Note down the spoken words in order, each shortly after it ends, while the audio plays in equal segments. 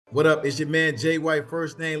What up? It's your man Jay White,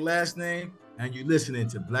 first name, last name, and you listening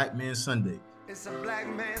to Black Man Sunday. It's a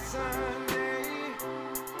Black Man Sunday.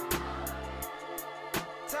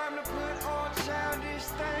 Time to put all childish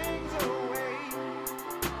things away.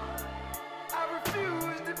 I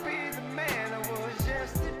refuse to be the man I was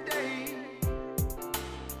yesterday.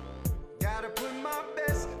 Gotta put my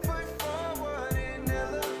best foot forward and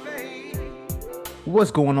elevate.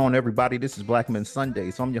 What's going on, everybody? This is Black Men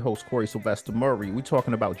Sundays. I'm your host, Corey Sylvester Murray. We're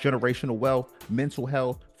talking about generational wealth, mental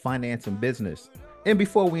health, finance, and business. And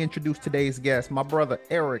before we introduce today's guest, my brother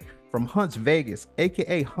Eric from Hunts Vegas,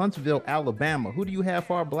 aka Huntsville, Alabama. Who do you have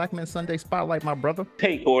for our Black Men Sunday spotlight, my brother?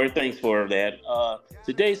 Hey, Corey, thanks for that.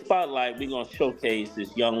 Today's spotlight, we're going to showcase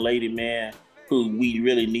this young lady, man, who we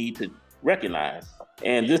really need to recognize.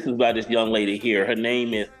 And this is about this young lady here. Her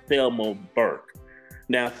name is Thelma Burke.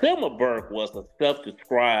 Now, Thelma Burke was a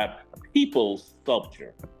self-described people's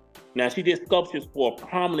sculptor. Now, she did sculptures for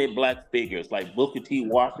prominent Black figures like Booker T.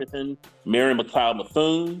 Washington, Mary McLeod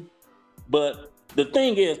Bethune. But the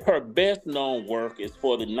thing is, her best-known work is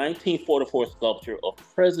for the 1944 sculpture of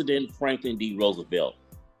President Franklin D. Roosevelt,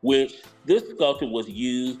 which this sculpture was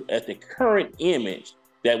used as the current image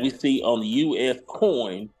that we see on the U.S.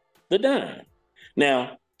 coin, the dime.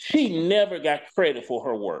 Now, she never got credit for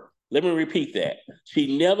her work. Let me repeat that.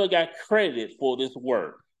 She never got credited for this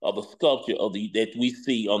work of a sculpture that we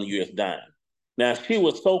see on the U.S. dime. Now, she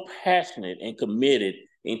was so passionate and committed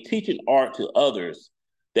in teaching art to others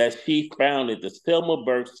that she founded the Thelma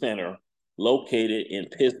Burke Center located in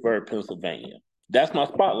Pittsburgh, Pennsylvania. That's my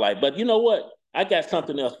spotlight. But you know what? I got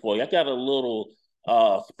something else for you. I got a little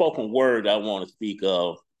spoken word I want to speak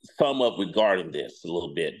of, sum up regarding this a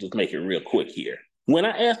little bit. Just make it real quick here. When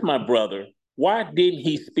I asked my brother, why didn't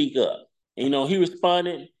he speak up? He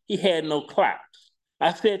responded, he had no clout.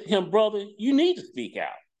 I said to him, brother, you need to speak out.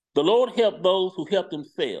 The Lord helped those who help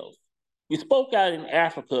themselves. You spoke out in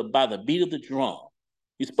Africa by the beat of the drum.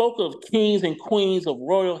 You spoke of kings and queens of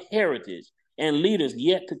royal heritage and leaders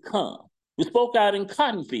yet to come. You spoke out in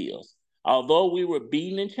cotton fields, although we were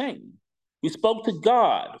beaten and chained. You spoke to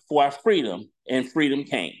God for our freedom, and freedom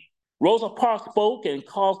came. Rosa Parks spoke and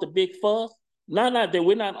caused a big fuss. Not that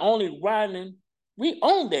we're not only riding, we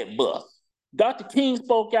own that bus. Dr. King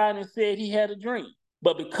spoke out and said he had a dream.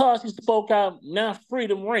 But because he spoke out, now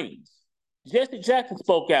freedom reigns. Jesse Jackson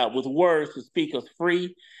spoke out with words to speak us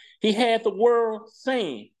free. He had the world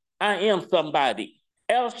saying, I am somebody.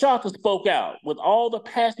 Al Sharpton spoke out with all the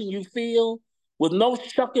passion you feel, with no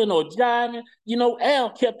shucking or jiving. Al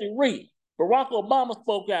kept it real. Barack Obama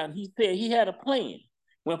spoke out and he said he had a plan.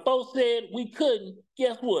 When folks said we couldn't,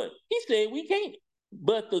 guess what? He said we can't.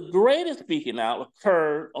 But the greatest speaking out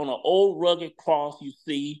occurred on an old rugged cross you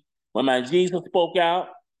see. When my Jesus spoke out,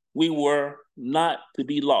 we were not to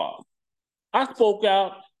be lost. I spoke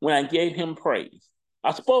out when I gave him praise.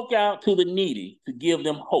 I spoke out to the needy to give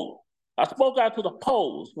them hope. I spoke out to the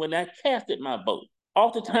poles when I casted my vote.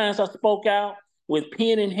 Oftentimes I spoke out with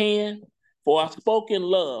pen in hand, for I spoke in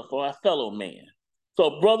love for our fellow man.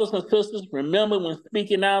 So brothers and sisters, remember when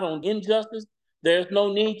speaking out on injustice, there's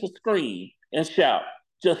no need to scream and shout.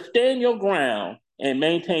 Just stand your ground and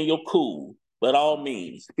maintain your cool. But all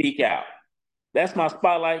means, speak out. That's my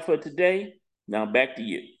spotlight for today. Now back to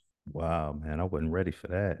you. Wow, man, I wasn't ready for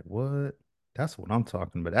that. What? That's what I'm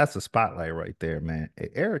talking about. That's a spotlight right there, man. Hey,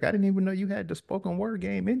 Eric, I didn't even know you had the spoken word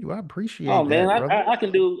game in you. I Oh appreciate man, that, I, brother. I, I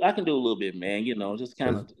can do a little bit, man. Just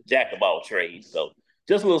kind of jack of all trades. So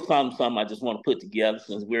just a little something I just want to put together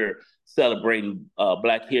since we're celebrating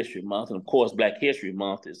Black History Month, and of course, Black History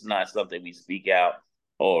Month is not something we speak out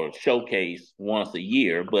or showcase once a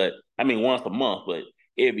year, but I mean once a month, but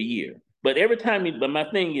every year. But my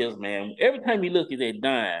thing is, man, every time you look at that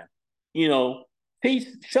dime, you know,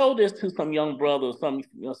 show this to some young brothers, some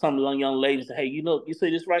young ladies. Hey, you see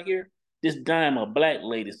this right here? This dime, a Black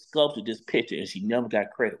lady sculpted this picture, and she never got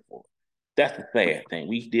credit for it. That's the sad thing.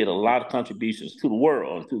 We did a lot of contributions to the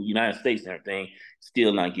world, to the United States and everything,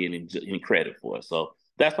 still not getting any credit for it. So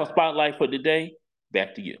that's my spotlight for today.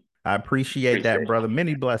 Back to you. I appreciate that, brother.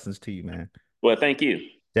 Many blessings to you, man. Well, thank you.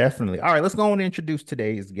 Definitely. All right, let's go on and introduce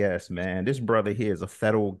today's guest, man. This brother here is a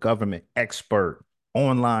federal government expert,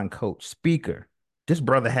 online coach, speaker. This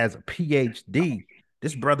brother has a PhD.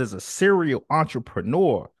 This brother's a serial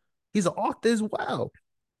entrepreneur. He's an author as well.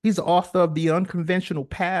 He's the author of The Unconventional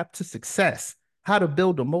Path to Success, How to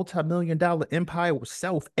Build a Multi-Million-Dollar Empire with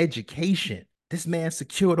Self-Education. This man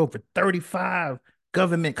secured over 35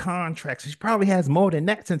 government contracts. He probably has more than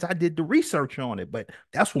that since I did the research on it, but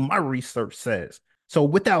that's what my research says. So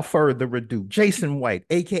without further ado, Jason White,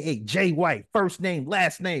 aka Jay White, first name,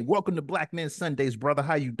 last name. Welcome to Black Men Sundays, brother.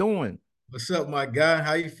 How you doing? What's up, my guy?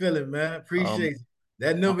 How you feeling, man? Um, Appreciate it.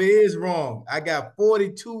 That uh, number is wrong. I got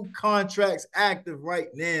 42 contracts active right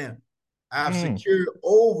now. I've mm. secured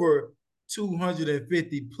over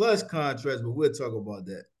 250 plus contracts, but we'll talk about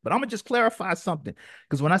that. But I'm gonna just clarify something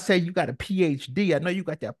because when I say you got a PhD, I know you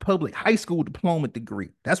got that public high school diploma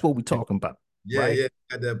degree. That's what we're talking about, Yeah, right? yeah.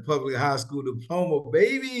 Got that public high school diploma,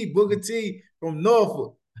 baby. Booker T from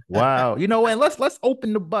Norfolk. Wow. You know, and let's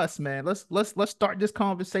open the bus, man. Let's start this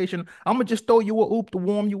conversation. I'm gonna just throw you a oop to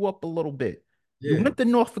warm you up a little bit. You Yeah, went to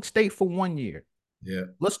Norfolk State for 1 year. yeah.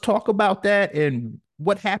 Let's talk about that and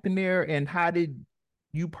what happened there and how did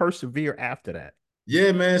you persevere after that?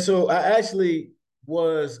 Yeah, man. So I actually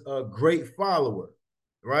was a great follower,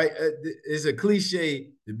 right? It's a cliche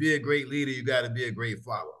to be a great leader, you got to be a great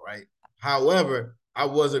follower, right? However, I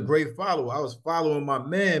was a great follower. I was following my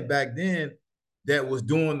man back then that was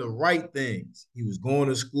doing the right things. He was going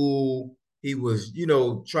to school. He was,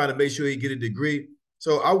 trying to make sure he get a degree.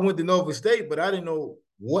 So I went to Nova State, but I didn't know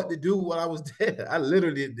what to do while I was there. I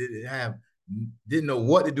literally didn't know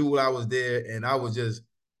what to do while I was there, and I was just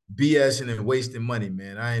BSing and wasting money,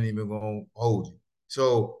 man. I ain't even gonna hold you.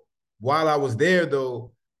 So while I was there,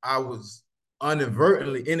 though, I was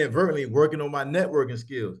inadvertently working on my networking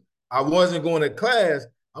skills. I wasn't going to class.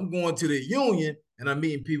 I'm going to the union and I'm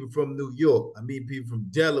meeting people from New York. I'm meeting people from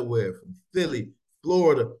Delaware, from Philly,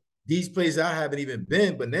 Florida, these places I haven't even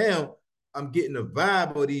been. But now I'm getting a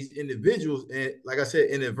vibe of these individuals. And like I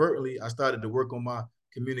said, inadvertently, I started to work on my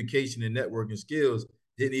communication and networking skills.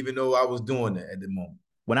 Didn't even know I was doing that at the moment.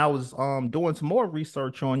 When I was doing some more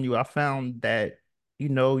research on you, I found that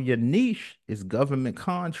your niche is government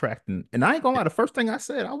contracting. And I ain't gonna lie, the first thing I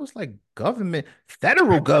said, I was like, government,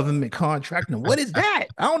 federal government contracting. What is that?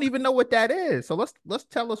 I don't even know what that is. So let's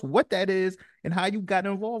tell us what that is and how you got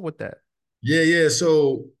involved with that. Yeah, yeah.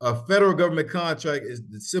 So a federal government contract is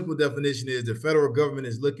the simple definition is the federal government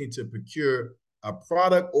is looking to procure a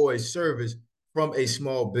product or a service from a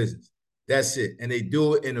small business. That's it. And they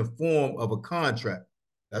do it in the form of a contract.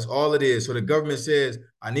 That's all it is. So the government says,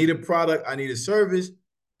 I need a product, I need a service,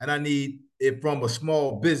 and I need it from a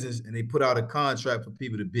small business, and they put out a contract for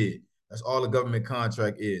people to bid. That's all a government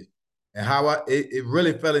contract is. And how it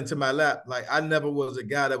really fell into my lap. Like I never was a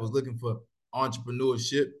guy that was looking for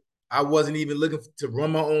entrepreneurship. I wasn't even looking to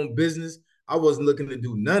run my own business. I wasn't looking to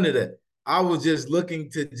do none of that. I was just looking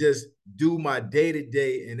to just do my day to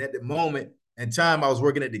day. And at the moment and time, I was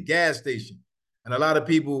working at the gas station. And a lot of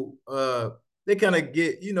people, they kind of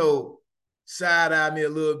get, side eye me a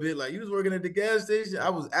little bit. Like, you was working at the gas station? I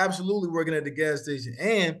was absolutely working at the gas station.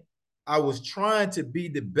 And I was trying to be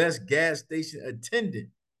the best gas station attendant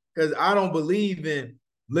because I don't believe in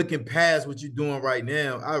looking past what you're doing right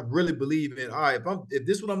now. I really believe in, all right, if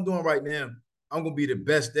this is what I'm doing right now, I'm gonna be the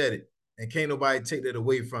best at it. And can't nobody take that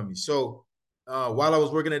away from me. So while I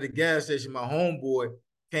was working at the gas station, my homeboy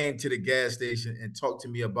came to the gas station and talked to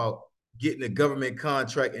me about getting a government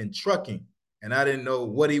contract in trucking. And I didn't know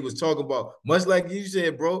what he was talking about. Much like you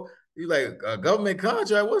said, bro, he's like, a government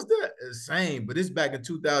contract, what's that? It's the same, but it's back in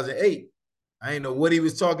 2008. I didn't know what he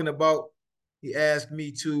was talking about. He asked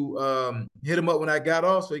me to hit him up when I got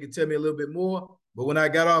off so he could tell me a little bit more. But when I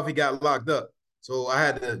got off, he got locked up. So I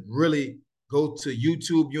had to really go to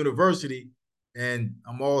YouTube University, and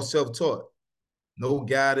I'm all self-taught. No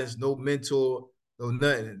guidance, no mentor, no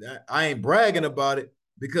nothing. I ain't bragging about it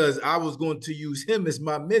because I was going to use him as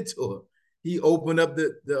my mentor. He opened up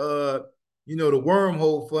the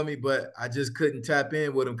wormhole for me, but I just couldn't tap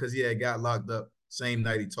in with him because he had got locked up same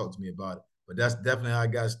night he talked to me about it. But that's definitely how I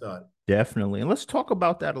got started. Definitely. And let's talk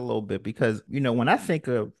about that a little bit because, when I think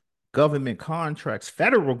of government contracts,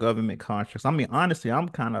 federal government contracts, I mean, honestly, I'm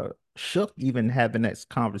kind of shook even having that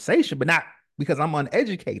conversation, but not because I'm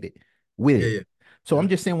uneducated with Yeah, it. yeah, So yeah. I'm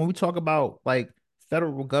just saying when we talk about like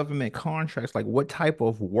federal government contracts, like what type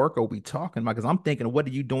of work are we talking about? Because I'm thinking, what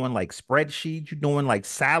are you doing? Like spreadsheets? You doing like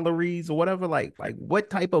salaries or whatever? Like what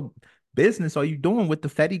type of business are you doing with the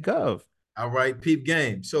Fedi Gov? All right, peep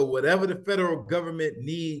game. So whatever the federal government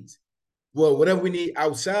needs, well, whatever we need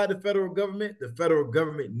outside the federal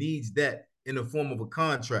government needs that in the form of a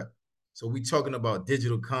contract. So we talking about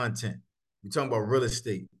digital content. We talking about real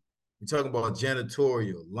estate. We talking about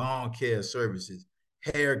janitorial, lawn care services,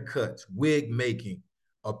 haircuts, wig making,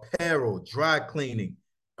 apparel, dry cleaning,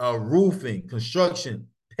 roofing, construction,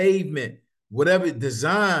 pavement, whatever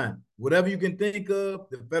design, whatever you can think of,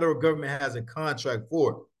 the federal government has a contract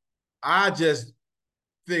for it. I just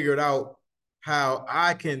figured out how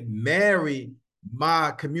I can marry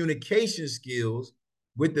my communication skills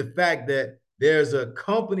with the fact that there's a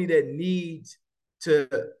company that needs to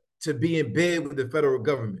to be in bed with the federal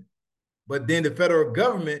government. But then the federal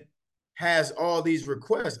government has all these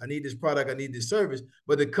requests. I need this product, I need this service.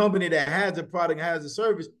 But the company that has the product, has the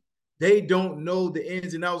service, they don't know the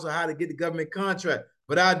ins and outs of how to get the government contract.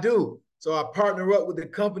 But I do. So I partner up with the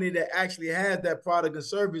company that actually has that product and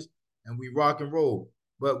service, and we rock and roll.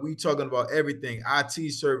 But we talking about everything: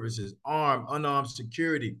 IT services, armed, unarmed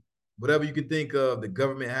security, whatever you can think of. The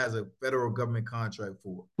government has a federal government contract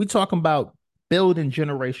for. We talking about building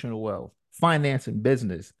generational wealth, financing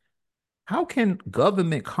business. How can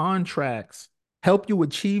government contracts help you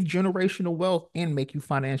achieve generational wealth and make you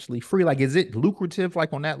financially free? Like, is it lucrative,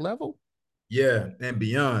 like on that level? Yeah, and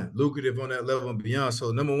beyond, lucrative on that level and beyond.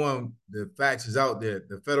 So number one, the facts is out there.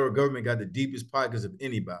 The federal government got the deepest pockets of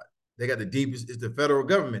anybody. They got the deepest. It's the federal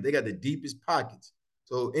government. They got the deepest pockets.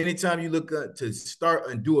 So anytime you look to start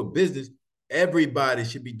and do a business, everybody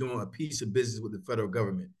should be doing a piece of business with the federal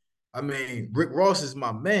government. I mean, Rick Ross is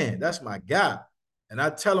my man. That's my guy, and I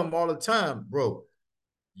tell him all the time, bro,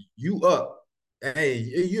 you up. Hey,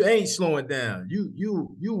 you ain't slowing down.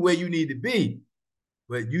 You where you need to be,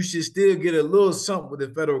 but you should still get a little something with the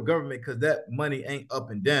federal government because that money ain't up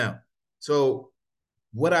and down. So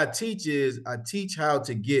what I teach is I teach how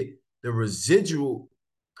to get the residual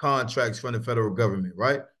contracts from the federal government,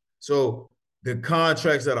 right? So the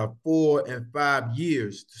contracts that are 4 and 5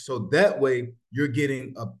 years. So that way you're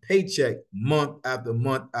getting a paycheck month after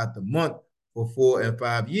month after month for 4 and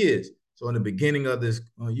 5 years. So in the beginning of this,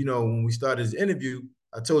 when we started this interview,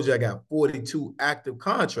 I told you I got 42 active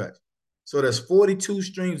contracts. So that's 42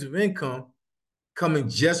 streams of income coming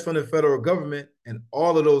just from the federal government, and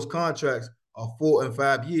all of those contracts are 4 and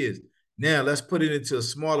 5 years. Now let's put it into a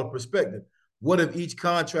smaller perspective. What if each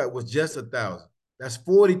contract was just $1,000? That's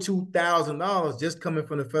 $42,000 just coming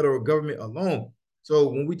from the federal government alone. So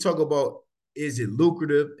when we talk about is it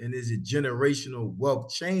lucrative and is it generational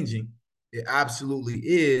wealth changing, it absolutely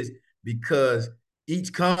is, because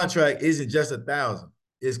each contract isn't just 1,000.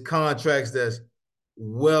 It's contracts that's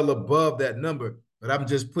well above that number, but I'm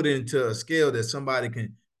just putting it into a scale that somebody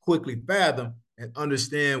can quickly fathom and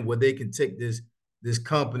understand where they can take this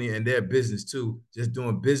company and their business to, just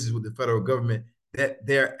doing business with the federal government, that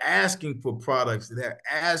they're asking for products, they're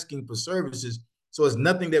asking for services. So it's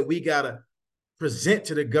nothing that we got to present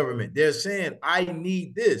to the government. They're saying, I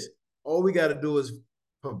need this. All we got to do is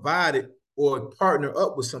provide it or partner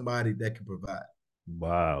up with somebody that can provide.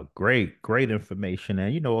 Wow, great information.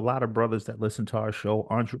 And a lot of brothers that listen to our show,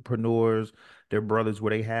 entrepreneurs, they're brothers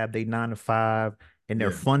where they have their 9 to 5 and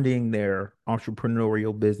they're funding their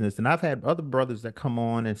entrepreneurial business. And I've had other brothers that come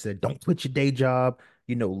on and said, don't quit your day job,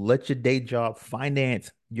 let your day job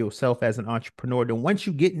finance yourself as an entrepreneur. Then once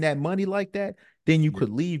you get in that money like that, then you could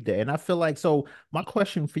leave that. And I feel like, so my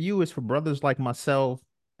question for you is for brothers like myself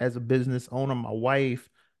as a business owner, my wife,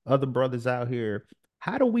 other brothers out here,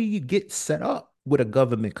 how do we get set up with a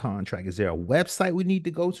government contract? Is there a website we need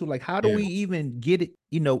to go to? Like, how do we even get it,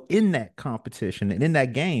 in that competition and in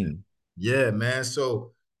that game? Yeah, man.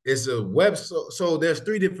 So it's a web. So there's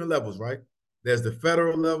 3 different levels, right? There's the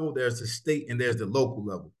federal level, there's the state, and there's the local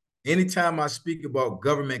level. Anytime I speak about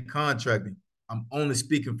government contracting, I'm only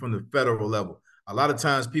speaking from the federal level. A lot of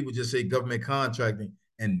times people just say government contracting,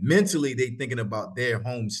 and mentally they thinking about their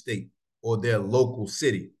home state or their local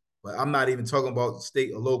city. But I'm not even talking about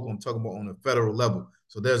state or local. I'm talking about on the federal level.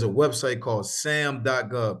 So there's a website called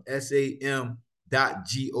sam.gov, sam.gov.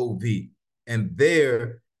 And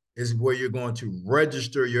there is where you're going to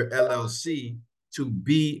register your LLC to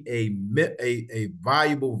be a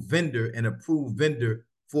valuable vendor and approved vendor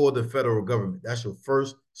for the federal government. That's your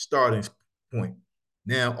first starting point.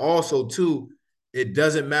 Now, also, too, it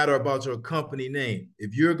doesn't matter about your company name.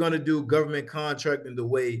 If you're going to do government contracting the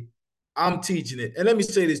way I'm teaching it, and let me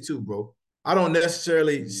say this too, bro, I don't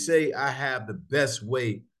necessarily say I have the best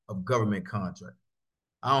way of government contract.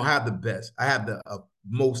 I don't have the best. I have the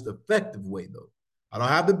most effective way, though. I don't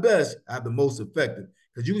have the best. I have the most effective,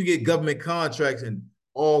 because you can get government contracts in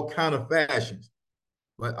all kind of fashions.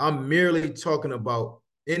 But I'm merely talking about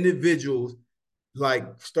individuals like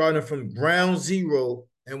starting from ground zero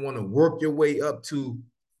and want to work your way up to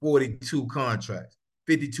 42 contracts,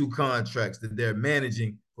 52 contracts that they're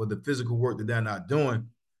managing for the physical work that they're not doing.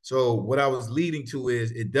 So what I was leading to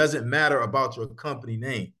is it doesn't matter about your company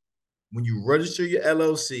name. When you register your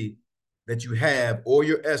LLC that you have, or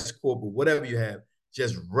your S Corp or whatever you have,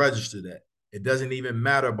 just register that. It doesn't even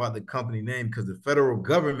matter about the company name, because the federal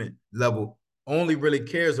government level only really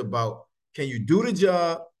cares about, can you do the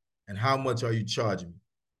job and how much are you charging me?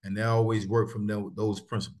 And they always work from those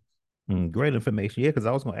principles. Great information. Yeah, because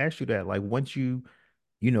I was going to ask you that. Like, once you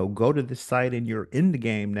go to the site and you're in the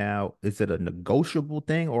game now, is it a negotiable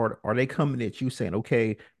thing, or are they coming at you saying,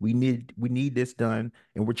 okay, we need this done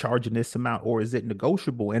and we're charging this amount, or is it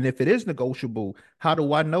negotiable? And if it is negotiable, how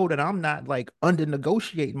do I know that I'm not like under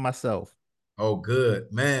negotiating myself? Oh,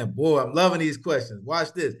 good. Man, boy, I'm loving these questions.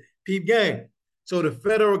 Watch this. Peep game. So the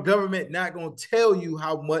federal government not going to tell you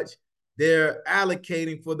how much they're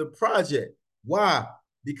allocating for the project. Why?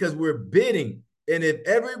 Because we're bidding. And if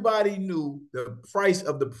everybody knew the price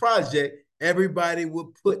of the project, everybody would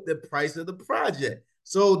put the price of the project.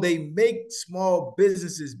 So they make small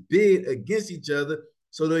businesses bid against each other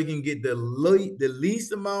so they can get the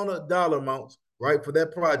least amount of dollar amounts, right, for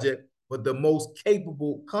that project, but the most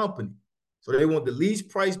capable company. So they want the least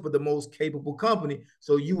price, but the most capable company.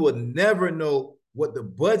 So you will never know what the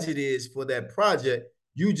budget is for that project.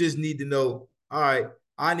 You just need to know, all right,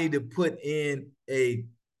 I need to put in a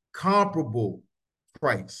comparable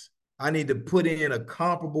price. I need to put in a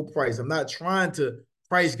comparable price. I'm not trying to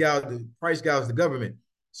price gouge the government.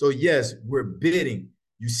 So yes, we're bidding.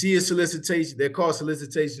 You see a solicitation, they're called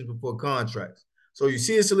solicitations before contracts. So you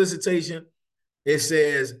see a solicitation, it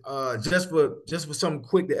says just for something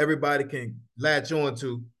quick that everybody can latch on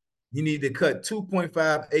to, you need to cut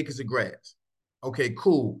 2.5 acres of grass. Okay,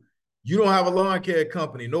 cool. You don't have a lawn care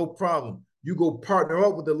company, no problem. You go partner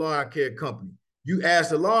up with the lawn care company. You ask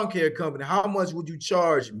the lawn care company, how much would you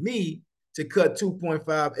charge me to cut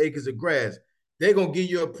 2.5 acres of grass? They're gonna give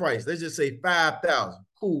you a price. Let's just say 5,000.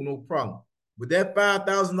 Cool, no problem. With that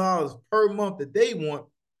 $5,000 per month that they want,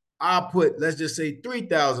 I put, let's just say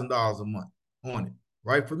 $3,000 a month on it,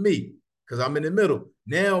 right? For me, because I'm in the middle.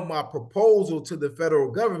 Now my proposal to the federal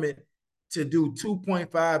government to do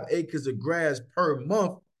 2.5 acres of grass per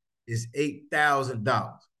month is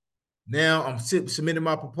 $8,000. Now I'm submitting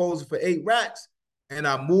my proposal for 8 racks, and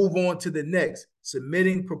I move on to the next,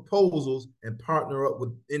 submitting proposals and partner up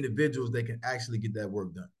with individuals that can actually get that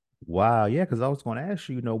work done. Wow, yeah, because I was going to ask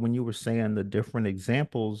you, when you were saying the different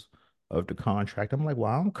examples of the contract, I'm like,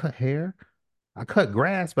 well, I don't cut hair. I cut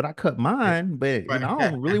grass, but I cut mine, but Right. I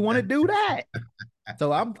don't really want to do that.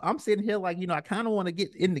 So I'm sitting here like, I kind of want to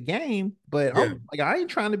get in the game, but Yeah. I'm like, I ain't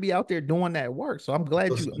trying to be out there doing that work. So I'm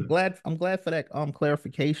glad for that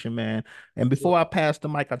clarification, man. And before I pass the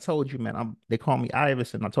mic, I told you, man, they call me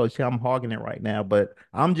Iverson. I told you I'm hogging it right now, but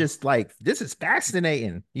I'm just like, this is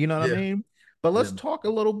fascinating. You know what I Yeah. mean? But Yeah. let's talk a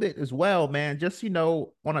little bit as well, man. Just,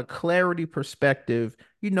 on a clarity perspective,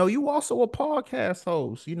 you also a podcast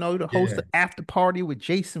host, the host Yeah. of After Party with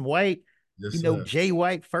Jason White. Yes, sir. Jay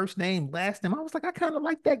White, first name, last name. I was like, I kind of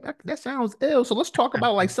like that. That sounds ill. So let's talk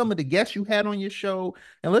about like some of the guests you had on your show,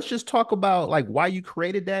 and let's just talk about like why you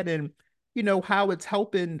created that, and how it's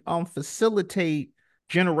helping facilitate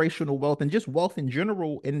generational wealth and just wealth in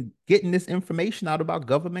general, and getting this information out about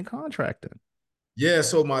government contracting. Yeah,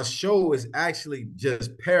 so my show is actually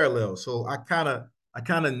just parallel. So I kind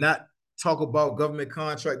of not talk about government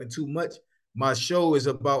contracting too much. My show is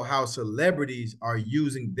about how celebrities are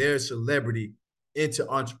using their celebrity into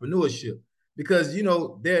entrepreneurship because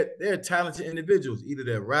they're talented individuals. Either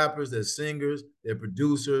they're rappers, they're singers, they're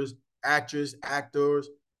producers, actors, actors,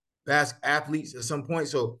 athletes at some point.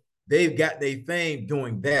 So they've got their fame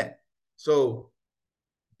doing that. So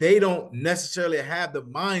they don't necessarily have the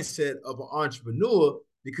mindset of an entrepreneur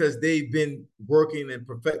because they've been working and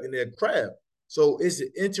perfecting their craft. So it's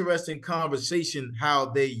an interesting conversation how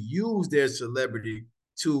they use their celebrity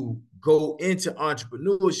to go into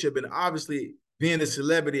entrepreneurship. And obviously, being a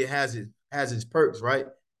celebrity has its perks, right?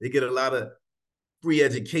 They get a lot of free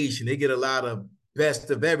education. They get a lot of best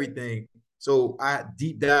of everything. So I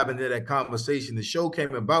deep dive into that conversation. The show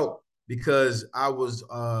came about because I was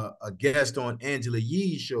a guest on Angela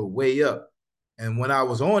Yee's show, Way Up. And when I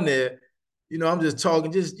was on there, I'm just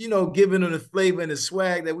talking, just, giving them the flavor and the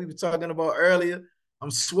swag that we were talking about earlier. I'm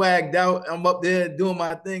swagged out. I'm up there doing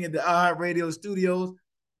my thing at the iHeartRadio studios.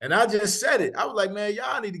 And I just said it. I was like, man,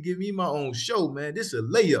 y'all need to give me my own show, man. This is a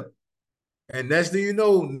layup. And next thing you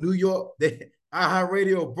know, New York,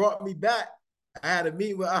 iHeartRadio brought me back. I had a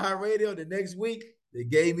meeting with iHeartRadio the next week. They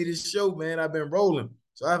gave me this show, man. I've been rolling.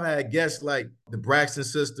 So I've had guests like the Braxton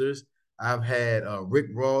Sisters. I've had Rick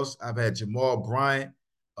Ross. I've had Jamal Bryant,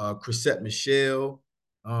 Chrisette Michelle,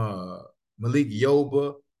 Malik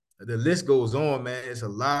Yoba. The list goes on, man. It's a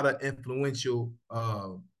lot of influential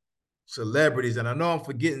celebrities. And I know I'm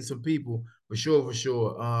forgetting some people for sure, for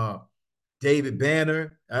sure. David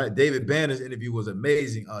Banner. David Banner's interview was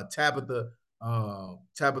amazing. Tabitha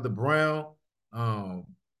Brown.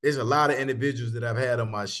 There's a lot of individuals that I've had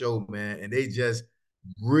on my show, man, and they just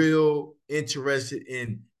real interested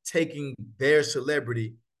in taking their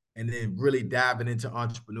celebrity and then really diving into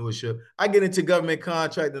entrepreneurship. I get into government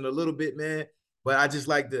contracting a little bit, man, but I just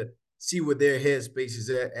like to see where their headspace is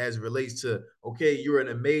at as it relates to, okay, you're an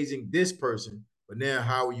amazing this person, but now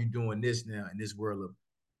how are you doing this now in this world of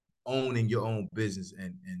owning your own business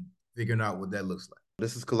and figuring out what that looks like?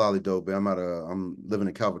 This is Kalali Dope. I'm living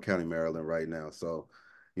in Calvert County, Maryland right now. So,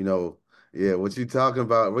 you know, yeah, what you talking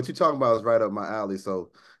about is right up my alley. So,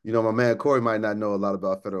 my man Corey might not know a lot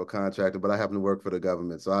about federal contracting, but I happen to work for the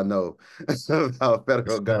government, so I know about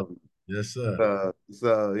federal government. Yes, sir.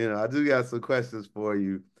 So, I do got some questions for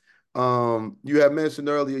you. You had mentioned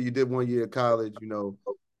earlier you did 1 year of college, and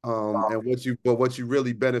what you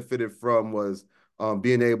really benefited from was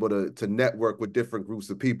being able to network with different groups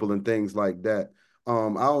of people and things like that. I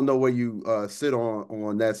don't know where you sit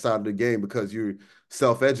on that side of the game because you're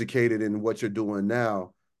self-educated in what you're doing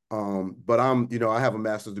now. But I have a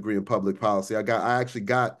master's degree in public policy. I actually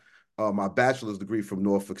got my bachelor's degree from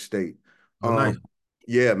Norfolk State. Oh, nice.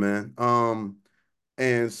 Yeah, man.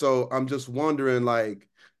 And so I'm just wondering, like,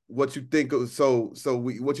 what you think of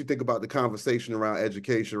what you think about the conversation around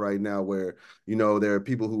education right now, where there are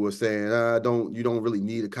people who are saying you don't really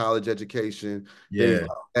need a college education, things Yeah. like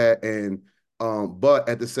that. And but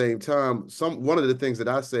at the same time, one of the things that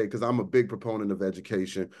I say, because I'm a big proponent of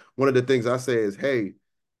education, one of the things I say is, hey,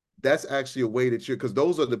 that's actually a way that because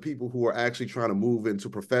those are the people who are actually trying to move into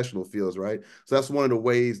professional fields, right? So that's one of the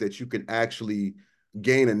ways that you can actually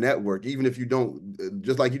gain a network, even if you don't,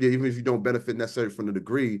 just like you did, even if you don't benefit necessarily from the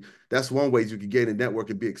degree. That's one way you can gain a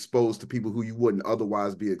network and be exposed to people who you wouldn't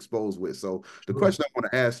otherwise be exposed with. So the question I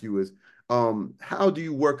want to ask you is, how do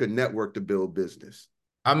you work a network to build business?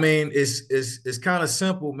 I mean, it's kind of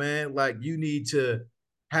simple, man. Like, you need to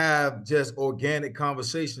have just organic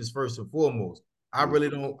conversations first and foremost. I really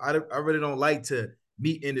don't like to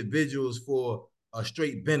meet individuals for a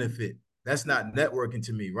straight benefit. That's not networking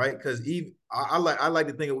to me, right? Because even I like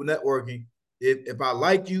to think of networking. If I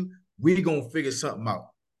like you, we gonna figure something out.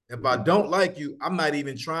 If I don't like you, I'm not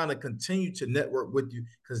even trying to continue to network with you,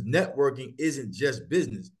 because networking isn't just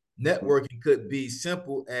business. Networking could be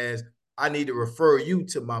simple as, I need to refer you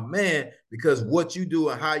to my man because what you do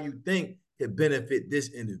and how you think can benefit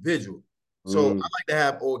this individual. So I like to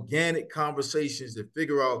have organic conversations to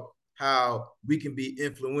figure out how we can be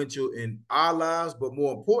influential in our lives. But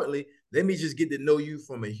more importantly, let me just get to know you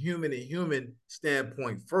from a human and human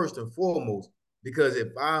standpoint first and foremost. Because if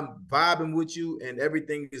I'm vibing with you and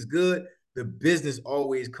everything is good, the business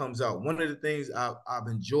always comes out. One of the things I've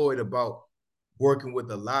enjoyed about working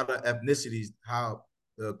with a lot of ethnicities, how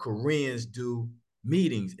the Koreans do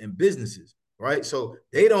meetings and businesses, right? So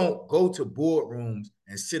they don't go to boardrooms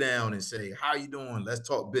and sit down and say, "How you doing? Let's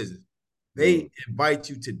talk business." They invite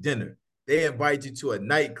you to dinner. They invite you to a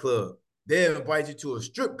nightclub. They invite you to a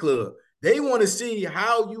strip club. They want to see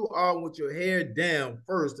how you are with your hair down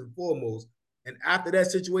first and foremost. And after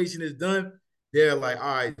that situation is done, they're like,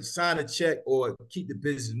 all right, sign a check or keep the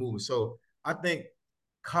business moving. So I think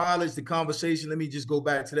college, the conversation, let me just go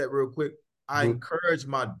back to that real quick. I encourage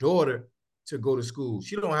my daughter to go to school.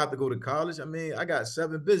 She don't have to go to college. I mean, I got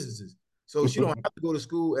 7 businesses, so she don't have to go to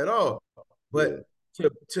school at all. But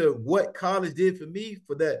to what college did for me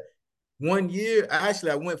for that 1 year,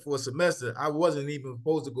 actually, I went for a semester. I wasn't even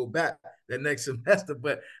supposed to go back that next semester,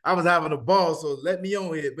 but I was having a ball, so let me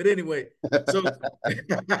on here. But anyway, so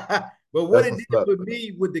but what it did for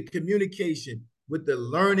me with the communication, with the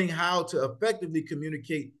learning how to effectively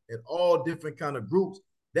communicate in all different kind of groups,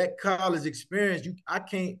 that college experience, I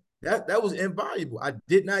can't, that was invaluable. I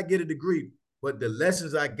did not get a degree, but the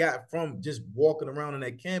lessons I got from just walking around on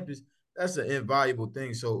that campus, that's an invaluable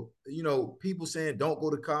thing. So, people saying don't go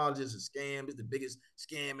to college, it's a scam, it's the biggest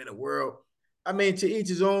scam in the world. I mean, to each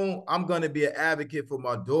his own. I'm going to be an advocate for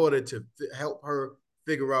my daughter to help her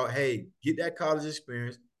figure out, hey, get that college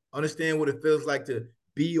experience, understand what it feels like to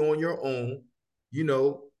be on your own, you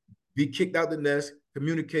know, be kicked out the nest,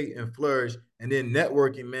 communicate and flourish. And then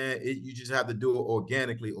networking, man, you just have to do it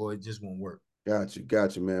organically or it just won't work. Got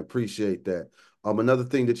you, man. Appreciate that. Another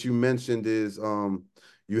thing that you mentioned is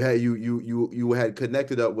you had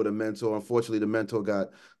connected up with a mentor. Unfortunately, the mentor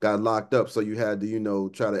got locked up, so you had to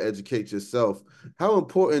try to educate yourself. How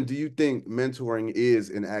important do you think mentoring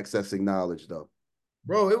is in accessing knowledge, though?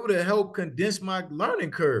 Bro, it would have helped condense my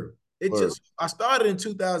learning curve. I started in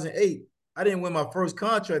 2008. I didn't win my first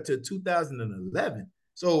contract till 2011.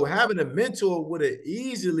 So having a mentor would have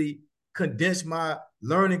easily condensed my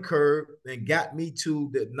learning curve and got me to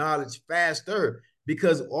the knowledge faster,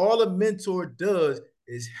 because all a mentor does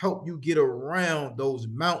is help you get around those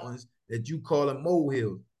mountains that you call them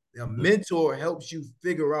molehills. A mentor helps you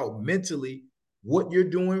figure out mentally what you're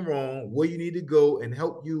doing wrong, where you need to go, and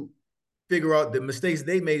help you figure out the mistakes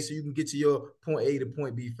they made so you can get to your point A to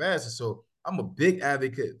point B faster. So I'm a big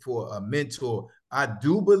advocate for a mentor. I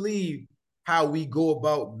do believe how we go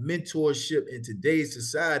about mentorship in today's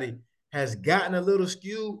society has gotten a little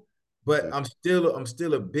skewed, but I'm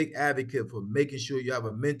still a big advocate for making sure you have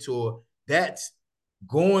a mentor that's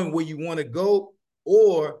going where you want to go,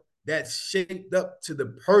 or that's shaped up to the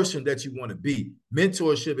person that you want to be.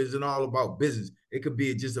 Mentorship isn't all about business. It could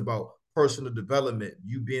be just about personal development,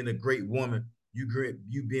 you being a great woman, you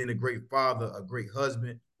being a great father, a great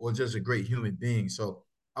husband, or just a great human being. So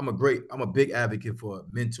I'm a big advocate for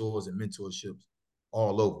mentors and mentorships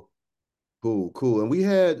all over. Cool, cool. And we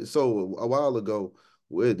had, so a while ago,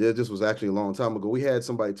 this was actually a long time ago, we had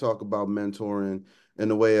somebody talk about mentoring in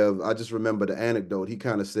the way of, I just remember the anecdote. He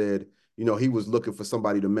kind of said, you know, he was looking for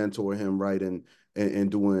somebody to mentor him, right? And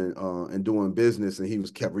doing business. And he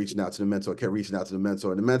was kept reaching out to the mentor, kept reaching out to the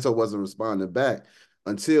mentor. And the mentor wasn't responding back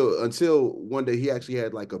until one day he actually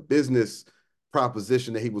had like a business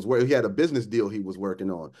proposition that he had a business deal he was working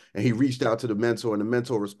on. And he reached out to the mentor, and the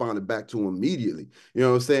mentor responded back to him immediately. You know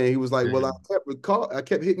what I'm saying? He was like, well, I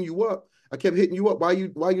kept hitting you up. I kept hitting you up. Why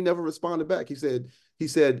you never responded back? He said,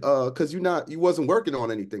 because you wasn't working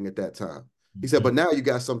on anything at that time. He said, but now you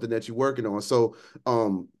got something that you're working on. So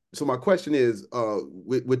my question is,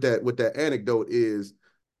 with that anecdote is,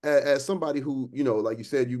 as somebody who, you know, like you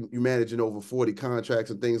said, you managing over 40 contracts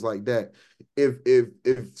and things like that.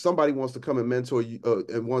 If somebody wants to come and mentor you,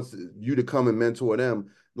 and wants you to come and mentor them,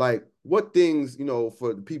 like what things, you know,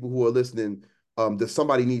 for the people who are listening, does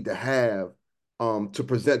somebody need to have to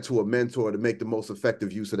present to a mentor to make the most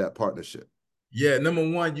effective use of that partnership? Yeah, number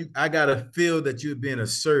one, I gotta feel that you're being a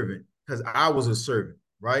servant, because I was a servant,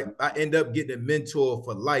 right? I end up getting a mentor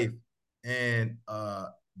for life, and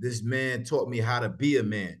this man taught me how to be a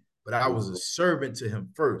man, but I was a servant to him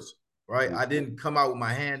first, right? I didn't come out with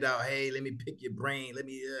my hand out, hey, let me pick your brain, let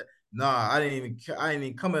me. Nah, I didn't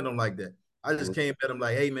even come at him like that. I just came at him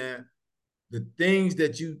like, hey, man, the things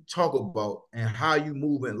that you talk about and how you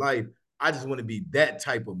move in life, I just want to be that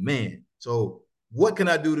type of man. So what can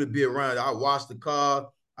I do to be around? I wash the car.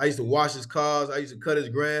 I used to wash his cars. I used to cut his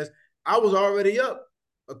grass. I was already up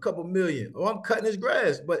a couple million. Oh, I'm cutting his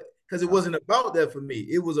grass, but because it wasn't about that for me.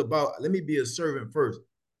 It was about, let me be a servant first.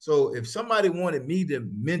 So if somebody wanted me to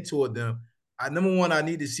mentor them, number one, I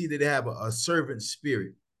need to see that they have a servant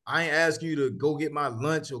spirit. I ain't asking you to go get my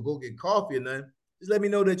lunch or go get coffee or nothing. Just let me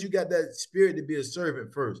know that you got that spirit to be a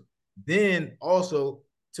servant first. Then also,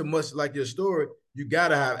 to much like your story, you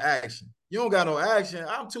gotta have action. You don't got no action.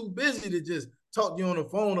 I'm too busy to just talk to you on the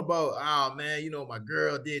phone about, oh man, you know, my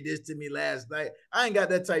girl did this to me last night. I ain't got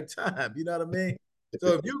that type of time. You know what I mean?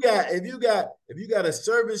 So if you got a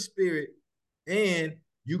servant spirit and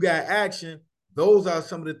you got action, those are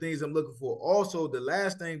some of the things I'm looking for. Also, the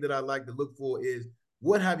last thing that I like to look for is,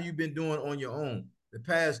 what have you been doing on your own? The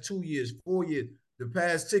past 2 years, 4 years, the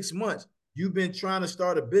past 6 months, you've been trying to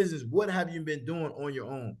start a business. What have you been doing on your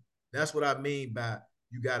own? That's what I mean by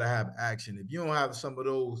you got to have action. If you don't have some of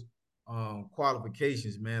those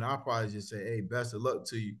qualifications, man, I'll probably just say, hey, best of luck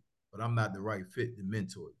to you, but I'm not the right fit to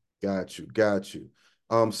mentor you. Got you.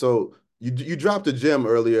 So you dropped a gem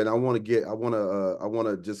earlier, and I want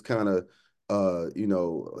to just kind of you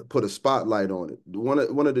know, put a spotlight on it.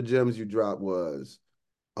 One of the gems you dropped was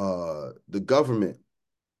the government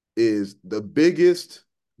is the biggest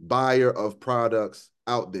buyer of products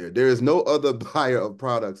out there. There is no other buyer of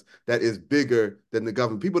products that is bigger than the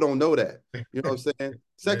government. People don't know that. You know what I'm saying?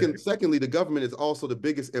 Secondly, the government is also the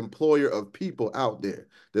biggest employer of people out there.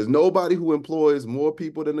 There's nobody who employs more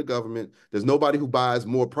people than the government. There's nobody who buys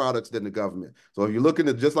more products than the government. So if you're looking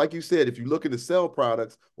to, just like you said, if you're looking to sell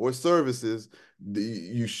products or services,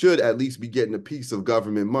 you should at least be getting a piece of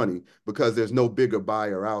government money, because there's no bigger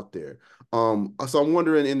buyer out there. So I'm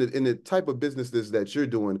wondering, in the type of businesses that you're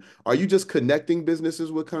doing, are you just connecting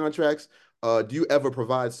businesses with contracts? Do you ever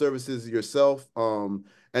provide services yourself?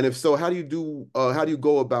 And if so, how do you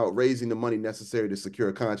go about raising the money necessary to secure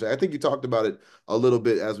a contract? I think you talked about it a little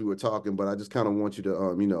bit as we were talking, but I just kind of want you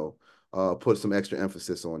to you know, put some extra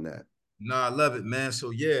emphasis on that. No, I love it, man.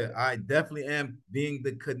 So yeah, I definitely am being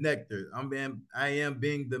the connector. I am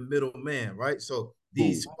being the middleman, right? So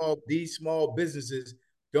these small businesses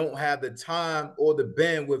don't have the time or the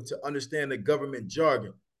bandwidth to understand the government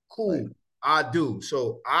jargon. Right. Cool, I do.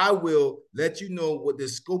 So I will let you know what the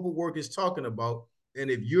scope of work is talking about, and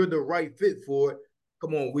if you're the right fit for it,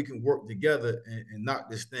 come on, we can work together and knock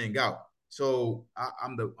this thing out. So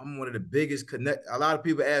I'm one of the biggest connect. A lot of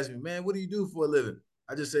people ask me, man, what do you do for a living?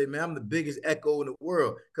 I just say, man, I'm the biggest echo in the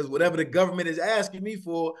world because whatever the government is asking me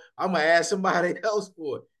for, I'm gonna ask somebody else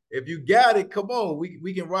for it. If you got it, come on,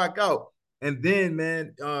 we can rock out. And then,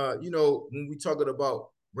 man, when we talking about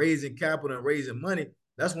raising capital and raising money,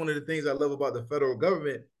 that's one of the things I love about the federal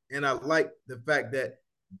government, and I like the fact that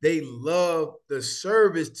they love the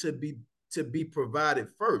service to be provided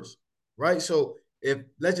first, right? So if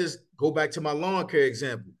let's just go back to my lawn care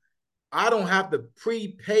example, I don't have to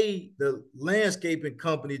prepay the landscaping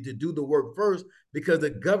company to do the work first because the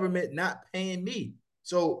government not paying me.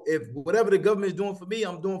 So if whatever the government is doing for me,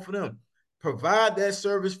 I'm doing for them. Provide that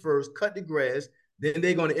service first, cut the grass, then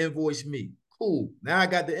they're going to invoice me. Cool. Now I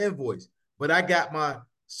got the invoice, but I got my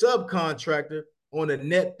subcontractor on a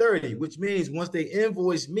net 30, which means once they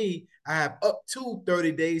invoice me, I have up to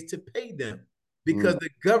 30 days to pay them because the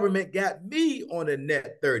government got me on a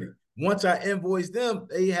net 30. Once I invoice them,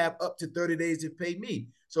 they have up to 30 days to pay me.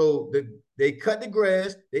 So they cut the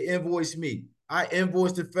grass, they invoice me. I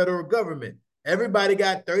invoice the federal government. Everybody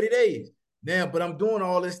got 30 days. Now, but I'm doing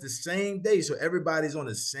all this the same day, so everybody's on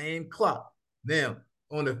the same clock. Now,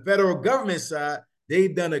 on the federal government side,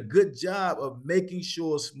 they've done a good job of making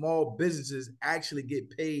sure small businesses actually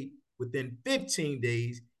get paid within 15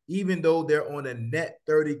 days, even though they're on a net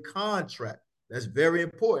 30 contract. That's very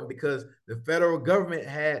important because the federal government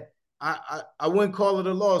had, I wouldn't call it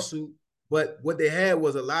a lawsuit, but what they had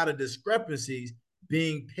was a lot of discrepancies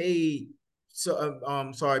being paid. So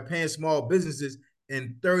paying small businesses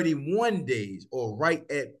in 31 days or right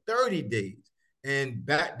at 30 days. And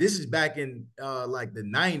this is back in like the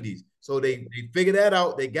 90s. So they figured that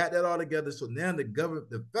out. They got that all together. So now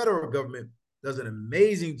the federal government does an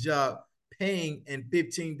amazing job paying in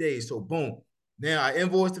 15 days. So boom. Now I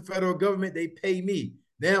invoice the federal government, they pay me.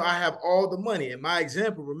 Now I have all the money. In my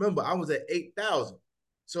example, remember, I was at 8,000.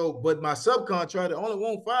 So, but my subcontractor only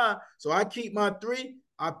want 5. So I keep my 3,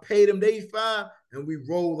 I pay them they 5, and we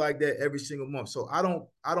roll like that every single month. So I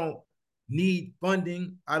don't need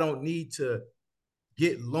funding. I don't need to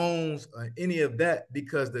get loans or any of that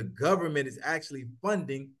because the government is actually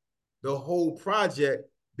funding the whole project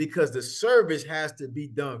because the service has to be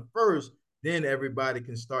done first. Then everybody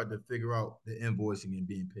can start to figure out the invoicing and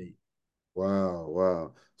being paid. Wow,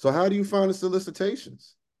 wow. So how do you find the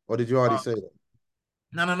solicitations? Or did you already say that?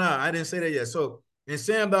 No. I didn't say that yet. So in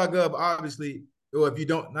SAM.gov, obviously, or if you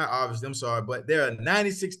don't, not obviously, I'm sorry, but there are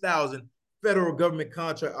 96,000 federal government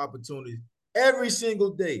contract opportunities every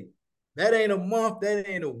single day. That ain't a month, that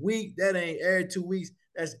ain't a week, that ain't every 2 weeks.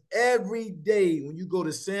 That's every day. When you go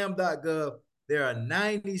to SAM.gov, there are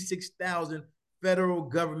 96,000 federal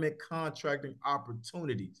government contracting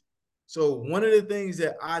opportunities. So one of the things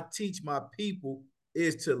that I teach my people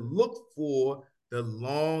is to look for the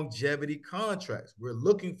longevity contracts. We're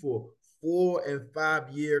looking for 4 and 5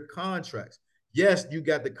 year contracts. Yes, you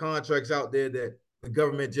got the contracts out there that the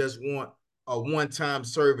government just want a one-time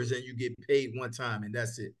service and you get paid one time and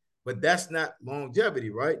that's it. But that's not longevity,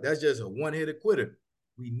 right? That's just a one-hitter quitter.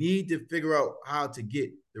 We need to figure out how to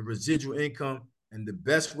get the residual income. And the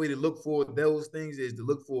best way to look for those things is to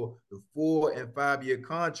look for the 4 and 5 year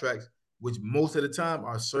contracts, which most of the time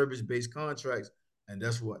are service-based contracts. And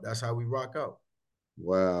that's how we rock out.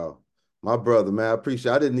 Wow. My brother, man, I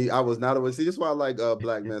appreciate I was not aware. See, this is why I like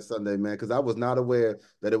Black Man Sunday, man, because I was not aware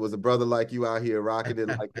that it was a brother like you out here rocking it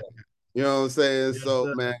like that. You know what I'm saying? Yes, So,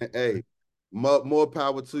 sir. man, hey, more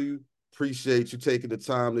power to you. Appreciate you taking the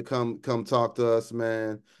time to come talk to us,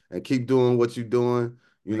 man, and keep doing what you're doing.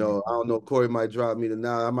 You know, I don't know, Corey might drop me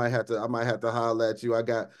tonight. I might have to holler at you. I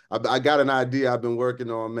got an idea I've been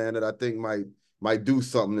working on, man, that I think might do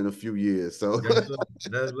something in a few years. So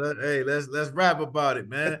Yes, let's rap about it,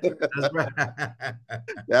 man. Let's rap.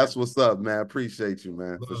 that's what's up, man. Appreciate you,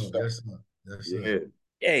 man. For sure. Yes, sir. Yes, sir. Yeah.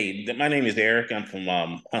 Hey, my name is Eric. I'm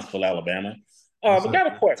from Huntsville, Alabama. What's We up?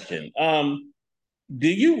 got a question. Do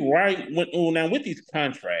you write now with these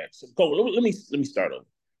contracts? Let me start over.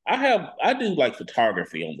 I do like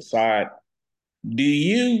photography on the side. Do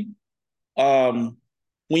you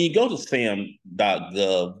when you go to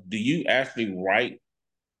sam.gov, do you actually write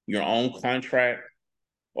your own contract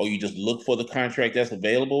or you just look for the contract that's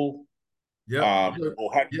available? Yeah.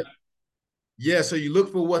 Or how, Yeah, so you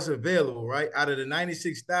look for what's available, right? Out of the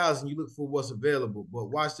 96,000, you look for what's available. But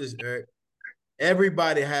watch this, Eric.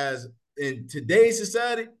 Everybody has, in today's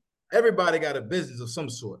society, everybody got a business of some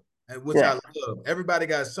sort, and which I love. Everybody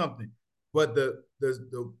got something. But the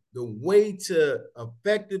way to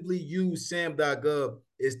effectively use SAM.gov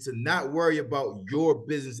is to not worry about your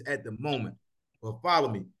business at the moment. But follow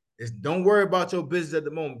me. Don't worry about your business at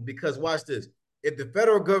the moment because watch this. If the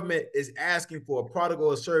federal government is asking for a product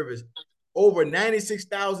or a service over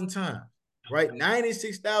 96,000 times, right?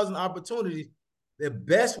 96,000 opportunities. The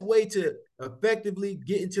best way to effectively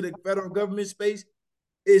get into the federal government space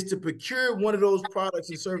is to procure one of those products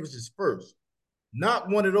and services first, not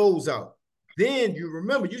one of those out. Then you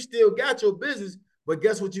remember you still got your business, but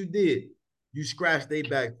guess what you did? You scratched their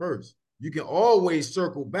back first. You can always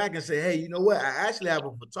circle back and say, hey, you know what? I actually have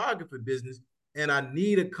a photography business and I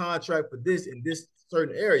need a contract for this in this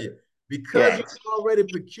certain area. Because you already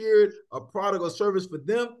procured a product or service for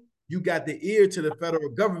them, you got the ear to the federal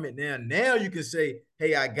government now. Now you can say,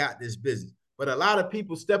 hey, I got this business. But a lot of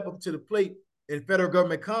people step up to the plate in federal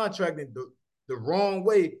government contracting the wrong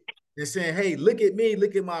way and saying, hey, look at me,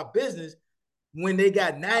 look at my business, when they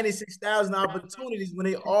got 96,000 opportunities when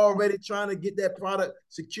they already trying to get that product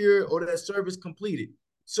secured or that service completed.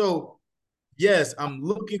 So yes, I'm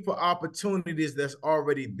looking for opportunities that's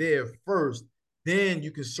already there first. Then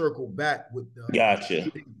you can circle back with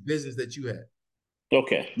the business that you had.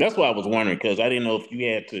 Okay, that's why I was wondering, because I didn't know if you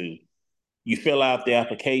had to you fill out the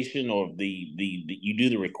application or the you do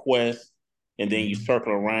the request and then you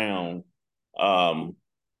circle around,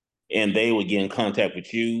 and they would get in contact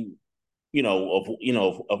with you,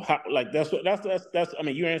 of how, like that's I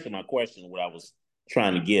mean, you answered my question, what I was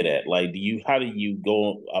trying to get at. Like, how do you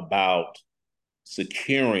go about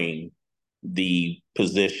securing the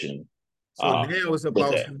position? So now it's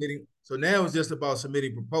about submitting. So now it's just about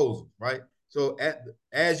submitting proposals, right? So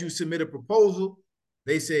as you submit a proposal,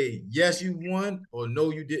 they say yes, you won, or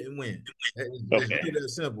no, you didn't win. It's really that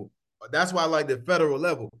simple. That's why I like the federal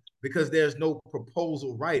level, because there's no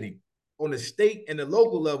proposal writing. On the state and the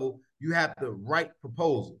local level, you have to write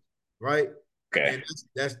proposals, right? Okay. And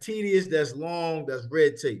that's tedious, that's long, that's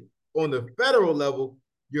red tape. On the federal level,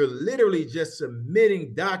 you're literally just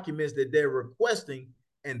submitting documents that they're requesting,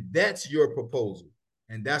 and that's your proposal.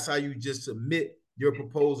 And that's how you just submit your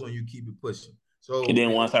proposal and you keep it pushing. So, and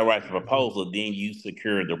then once I write the proposal, then you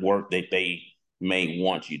secure the work that they may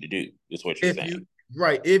want you to do, is what you're saying.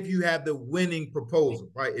 Right. If you have the winning proposal,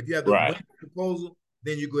 right? If you have the winning proposal,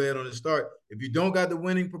 then you go ahead on and start. If you don't got the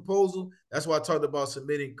winning proposal, that's why I talked about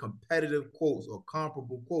submitting competitive quotes or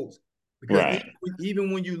comparable quotes. Because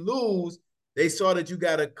even when you lose, they saw that you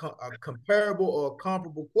got a comparable or a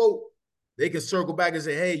comparable quote. They can circle back and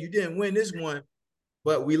say, hey, you didn't win this one,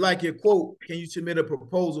 but we like your quote. Can you submit a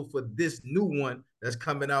proposal for this new one that's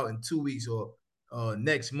coming out in 2 weeks or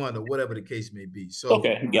next month or whatever the case may be? So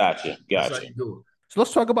okay, gotcha. That's how you do it. So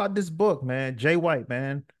let's talk about this book, man. Jay White,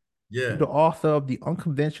 man. Yeah. You're the author of The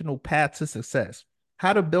Unconventional Path to Success: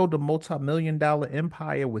 How to Build a Multi-Million-Dollar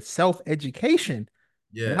Empire with Self-Education.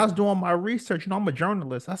 Yeah. And I was doing my research, I'm a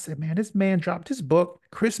journalist. I said, man, this man dropped his book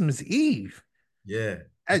Christmas Eve. Yeah.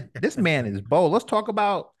 This man is bold. Let's talk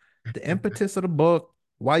about the impetus of the book,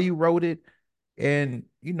 why you wrote it, and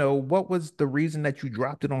what was the reason that you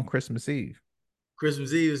dropped it on Christmas Eve?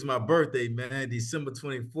 Christmas Eve is my birthday, man. December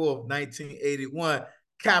 24th, 1981.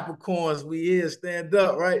 Capricorns, we here, stand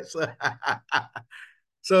up, right? So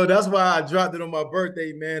that's why I dropped it on my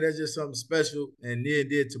birthday, man. That's just something special and near and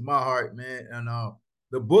dear to my heart, man. And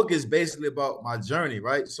the book is basically about my journey,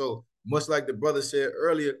 right? So much like the brother said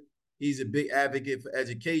earlier, he's a big advocate for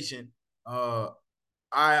education. I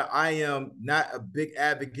am not a big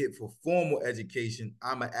advocate for formal education.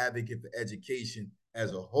 I'm an advocate for education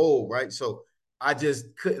as a whole, right? So I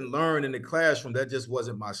just couldn't learn in the classroom. That just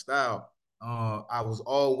wasn't my style. I was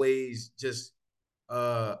always just,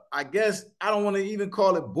 I guess I don't want to even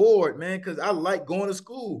call it bored, man, because I like going to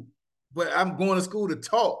school. But I'm going to school to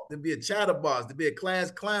talk, to be a chatterbox, to be a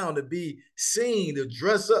class clown, to be seen, to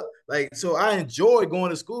dress up. So I enjoy going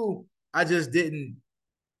to school. I just didn't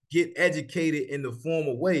get educated in the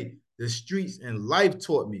formal way. The streets and life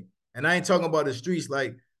taught me. And I ain't talking about the streets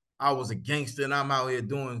like I was a gangster and I'm out here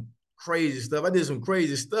doing crazy stuff. I did some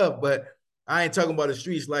crazy stuff, but I ain't talking about the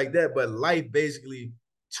streets like that. But life basically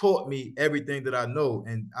taught me everything that I know.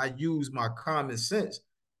 And I use my common sense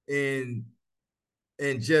and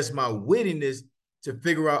just my wittiness to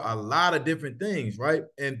figure out a lot of different things, right?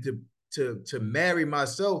 And to marry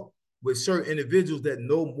myself with certain individuals that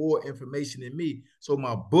know more information than me. So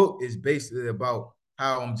my book is basically about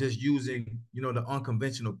how I'm just using, the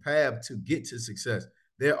unconventional path to get to success.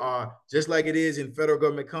 There are, just like it is in federal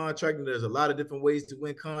government contracting, there's a lot of different ways to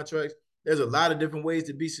win contracts. There's a lot of different ways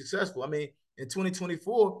to be successful. I mean, in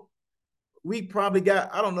 2024, we probably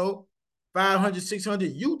got, 500,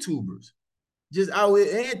 600 YouTubers just out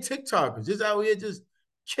here and TikTokers just out here just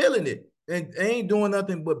killing it. And ain't doing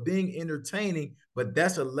nothing but being entertaining, but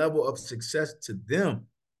that's a level of success to them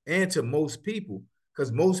and to most people,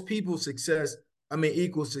 because most people's success,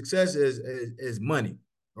 equals success as money,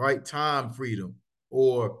 right? Time freedom,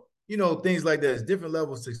 or things like that. It's different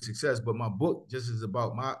levels to success, but my book just is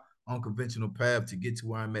about my unconventional path to get to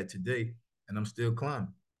where I'm at today, and I'm still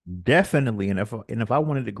climbing. Definitely. And if I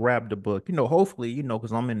wanted to grab the book, hopefully,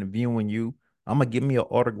 because I'm interviewing you, I'm gonna give me an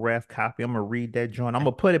autographed copy. I'm gonna read that joint. I'm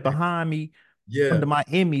gonna put it behind me Yeah, under my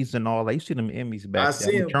Emmys and all that. You see them Emmys I back there.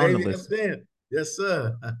 see I'm a him, baby. I'm journalist. saying, yes,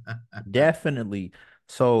 sir. Definitely.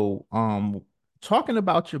 So, talking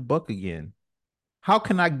about your book again, how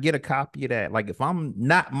can I get a copy of that? Like if I'm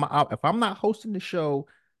not hosting the show,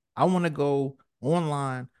 I want to go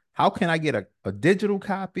online. How can I get a digital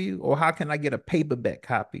copy or how can I get a paperback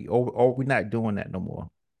copy? Or we're not doing that no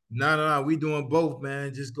more. No, no, no. We doing both,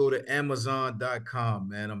 man. Just go to Amazon.com,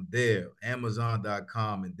 man. I'm there.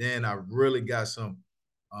 Amazon.com. And then I really got some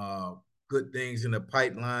uh good things in the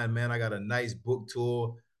pipeline, man. I got a nice book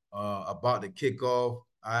tour about to kick off.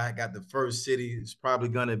 I got the first city. It's probably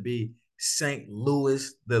gonna be St.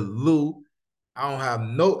 Louis, the Lou. I don't have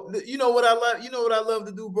no, you know what I love? You know what I love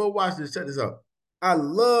to do, bro? Watch this. Check this out. I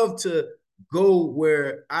love to go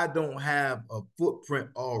where I don't have a footprint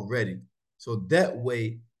already. So that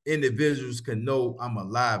way individuals can know I'm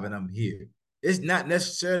alive and I'm here. It's not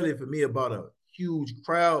necessarily for me about a huge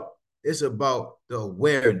crowd. It's about the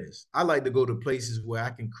awareness. I like to go to places where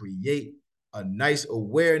I can create a nice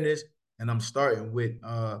awareness. And I'm starting with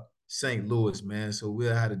St. Louis, man. So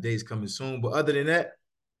we'll have the dates coming soon. But other than that,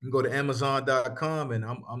 you can go to Amazon.com and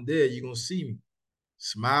I'm there. You're gonna see me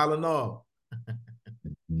smiling off.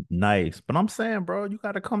 Nice. But I'm saying, bro, you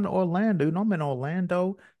got to come to Orlando. I'm in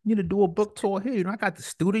Orlando. You need to do a book tour here. I got the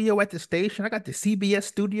studio at the station. I got the CBS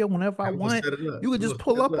studio whenever I We're gonna want. set it up. You could We're just gonna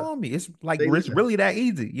pull set it up up. on me. It's like Say it's less. really that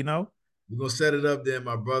easy. We're gonna set it up there,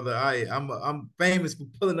 my brother. I'm famous for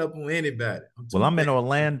pulling up on anybody. I'm Well, too I'm in famous.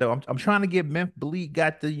 Orlando. I'm trying to get Memphis Bleak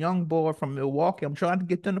got the young boy from Milwaukee. I'm trying to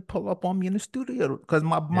get them to pull up on me in the studio because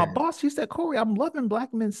my Yeah. boss, he said, Corey, I'm loving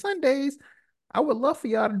Black Men Sundays. I would love for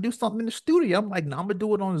y'all to do something in the studio. I'm like, no, I'm gonna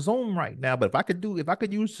do it on Zoom right now. But if I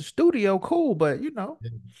could use the studio, cool. But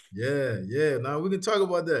Yeah, yeah. Now we can talk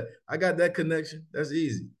about that. I got that connection. That's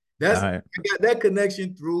easy. all That's right. I got that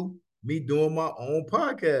connection through me doing my own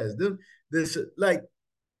podcast. This like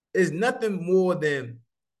it's nothing more than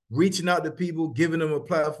reaching out to people, giving them a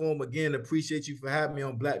platform. Again, appreciate you for having me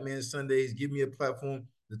on Black Man Sundays. Give me a platform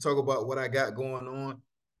to talk about what I got going on.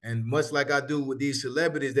 And much like I do with these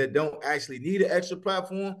celebrities that don't actually need an extra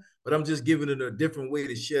platform, but I'm just giving it a different way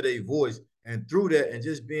to share their voice. And through that, and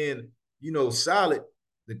just being, solid,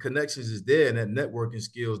 the connections is there, and that networking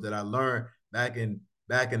skills that I learned back in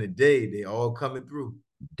the day, they all coming through.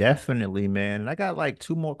 Definitely, man. And I got like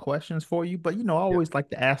two more questions for you, but I Yeah. always like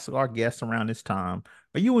to ask our guests around this time.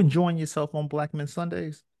 Are you enjoying yourself on Black Men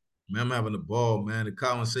Sundays? Man, I'm having a ball, man. The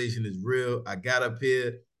conversation is real. I got up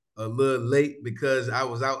here a little late because I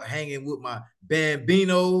was out hanging with my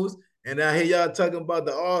Bambinos, and I hear y'all talking about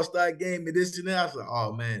the All-Star game and this and that. I was like,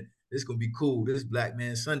 oh man, this gonna be cool. This Black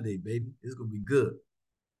Man Sunday, baby. It's gonna be good.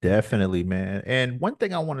 Definitely, man. And one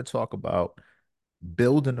thing I want to talk about,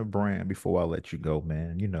 building a brand before I let you go,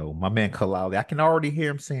 man. My man Kalali, I can already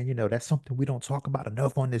hear him saying, that's something we don't talk about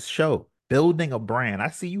enough on this show. Building a brand. I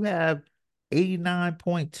see you have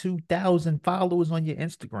 89.2 thousand followers on your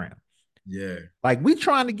Instagram. Yeah. Like we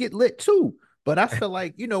trying to get lit too. But I feel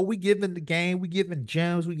like, we giving the game, we giving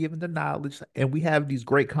gems, we giving the knowledge, and we have these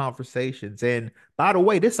great conversations. And by the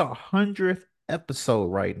way, this is our 100th episode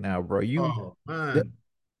right now, bro. Oh man.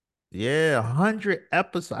 Yeah, 100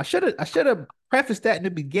 episodes. I should have prefaced that in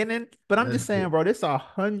the beginning, but I'm That's just saying, good. bro, this is our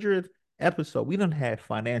 100th episode. We don't have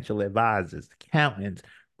financial advisors, accountants,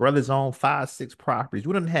 brothers own 5, 6 properties.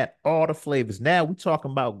 We don't have all the flavors. Now we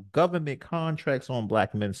talking about government contracts on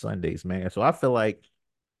Black Men Sundays, man. So I feel like,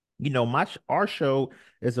 our show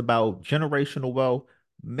is about generational wealth,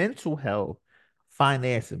 mental health,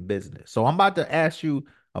 finance, and business. So I'm about to ask you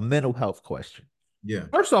a mental health question. Yeah.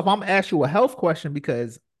 First off, I'm gonna ask you a health question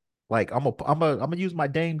because, like, I'm gonna use my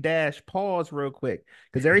Dame Dash pause real quick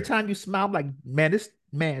because every time you smile, I'm like, man, this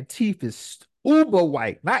man teeth is uber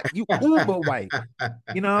white, not you uber white.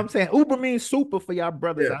 You know what I'm saying? Uber means super for y'all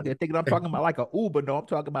brothers Yeah. out there thinking I'm talking about like a Uber. No, I'm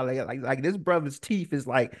talking about like this brother's teeth is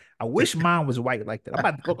like, I wish mine was white like that.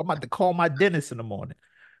 I'm about to call my dentist in the morning.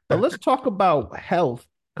 But let's talk about health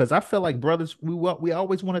because I feel like brothers, we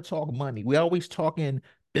always want to talk money. We always talking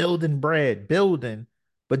building bread, building,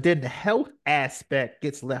 but then the health aspect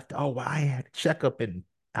gets left. Oh, well, I had a checkup in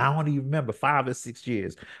I don't even remember 5 or 6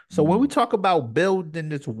 years. So when we Mm. talk about building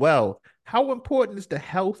this wealth, how important is the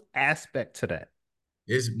health aspect to that?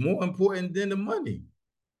 It's more important than the money.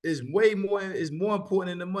 It's more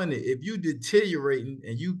important than the money. If you deteriorating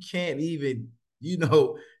and you can't even,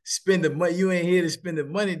 spend the money, you ain't here to spend the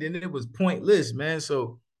money, then it was pointless, man.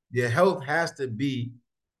 So your health has to be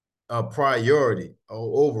a priority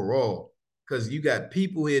overall because you got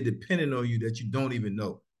people here depending on you that you don't even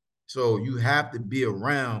know. So you have to be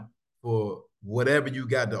around for whatever you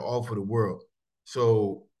got to offer the world.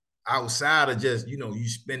 So outside of just you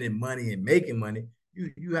spending money and making money,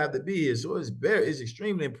 you have to be here. So it's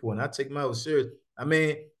extremely important. I take my health serious. I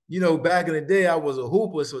mean, back in the day I was a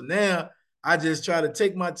hooper, so now I just try to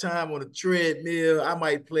take my time on a treadmill. I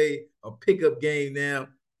might play a pickup game now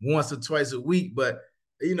once or twice a week, but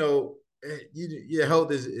your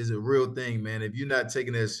health is a real thing, man. If you're not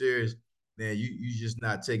taking that serious, then you just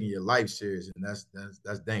not taking your life serious, and that's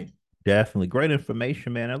dangerous. Definitely great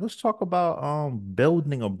information, man. And let's talk about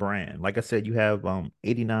building a brand. Like I said, you have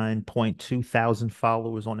 89.2 thousand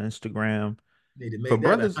followers on Instagram. Need to For make that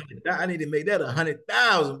a brothers, hundred. I need to make that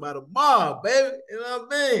 100,000 by tomorrow, baby. You know what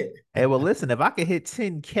I mean? hey, well, listen, if I could hit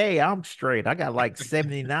 10K, I'm straight. I got like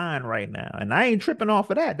 79 right now. And I ain't tripping off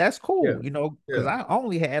of that. That's Yeah, cool, because yeah. I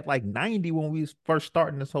only had like 90 when we was first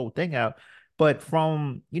starting this whole thing out. But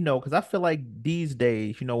because I feel like these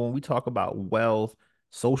days, when we talk about wealth,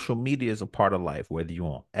 social media is a part of life, whether you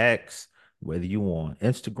on X, whether you on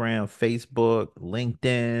Instagram, Facebook,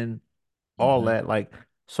 LinkedIn, all Mhm. that. Like,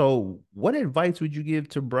 so what advice would you give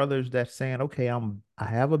to brothers that's saying, okay, I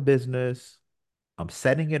have a business. I'm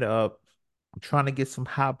setting it up. I'm trying to get some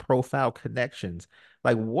high profile connections.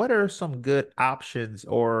 Like, what are some good options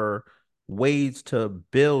or ways to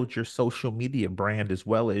build your social media brand as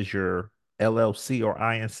well as your LLC or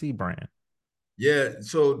INC brand? Yeah.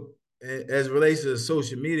 So as it relates to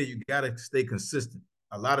social media, you got to stay consistent.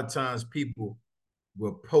 A lot of times people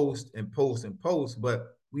will post and post and post,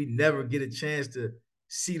 but we never get a chance to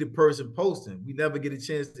see the person posting. We never get a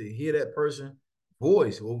chance to hear that person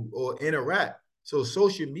voice or interact. So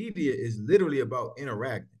social media is literally about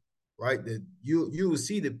interacting, right? That you will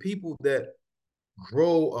see the people that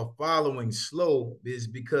grow a following slow is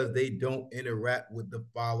because they don't interact with the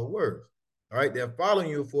followers. All right, they're following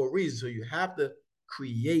you for a reason. So you have to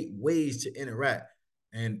create ways to interact.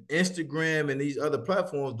 And Instagram and these other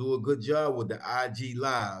platforms do a good job with the IG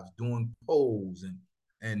lives, doing polls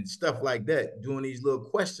and stuff like that, doing these little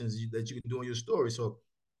questions that you can do in your story. So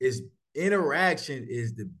it's interaction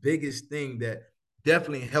is the biggest thing that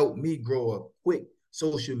definitely helped me grow a quick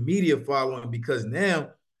social media following because now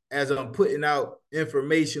as I'm putting out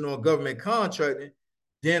information on government contracting,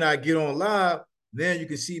 then I get on live. Now you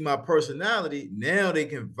can see my personality. Now they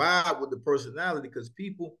can vibe with the personality because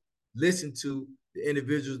people listen to the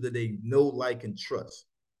individuals that they know, like, and trust.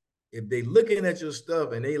 If they looking at your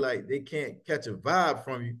stuff and they can't catch a vibe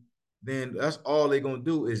from you, then that's all they're gonna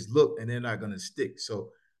do is look and they're not gonna stick. So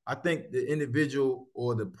I think the individual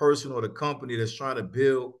or the person or the company that's trying to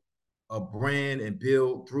build a brand and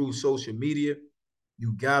build through social media,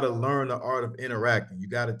 you got to learn the art of interacting. You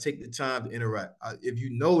got to take the time to interact. If you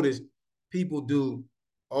notice, people do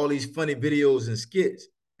all these funny videos and skits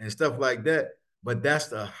and stuff like that, but that's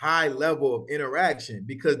the high level of interaction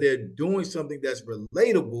because they're doing something that's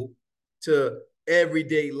relatable to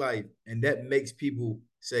everyday life. And that makes people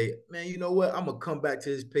say, man, you know what? I'm going to come back to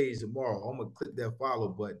this page tomorrow. I'm going to click that follow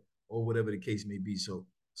button or whatever the case may be. So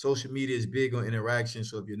social media is big on interaction.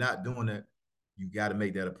 So if you're not doing that, you got to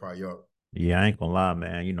make that a priority. Yeah, I ain't gonna lie,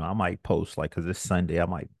 man. I might post like, cause it's Sunday, I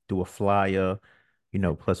might do a flyer.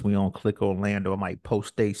 Plus we on Click Orlando, I might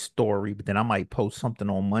post a story, but then I might post something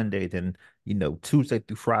on Monday. Then, Tuesday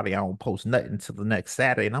through Friday, I don't post nothing until the next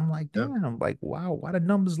Saturday. And I'm like, Yep, damn, I'm like, wow, why the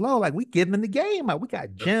numbers low? Like we getting in the game. Like we got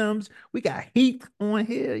yep. gems, we got heat on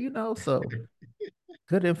here, so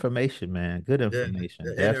good information, man. Good Yeah, information.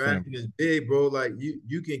 the Definitely. interaction is big, bro. Like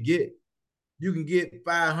you can get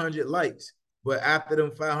 500 likes, but after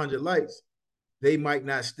them 500 likes, they might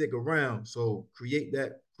not stick around. So create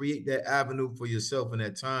that avenue for yourself in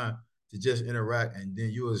that time to just interact, and then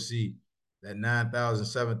you will see that 9,000,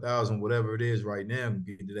 7,000, whatever it is right now,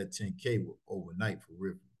 get to that 10K overnight for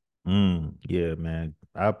real. Yeah, man.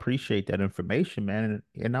 I appreciate that information, man.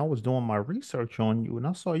 And I was doing my research on you and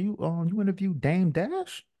I saw you interviewed Dame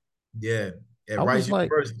Dash. Yeah, I at was Rice like,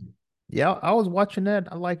 University. yeah, I was watching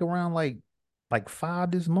that like around like 5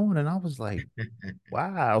 this morning. I was like,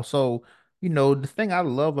 wow. So, the thing I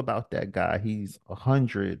love about that guy, he's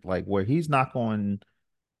 100, like where he's going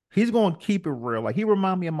to keep it real. Like he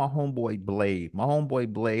remind me of my homeboy Blade. My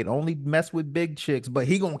homeboy Blade only mess with big chicks, but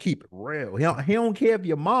he going to keep it real. He don't care if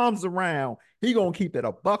your mom's around. He going to keep it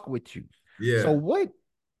a buck with you. So Yeah. what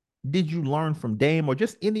did you learn from Dame or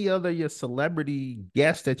just any other your celebrity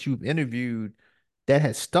guest that you've interviewed that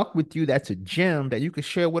has stuck with you that's a gem that you could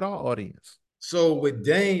share with our audience? So with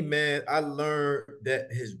Dane, man, I learned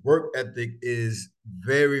that his work ethic is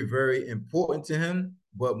very, very important to him.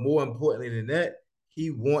 But more importantly than that, he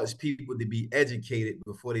wants people to be educated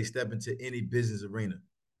before they step into any business arena.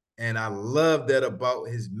 And I love that about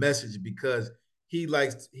his message because he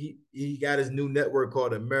got his new network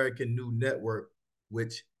called American New Network,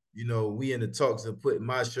 which we in the talks of putting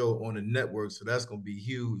my show on the network, so that's gonna be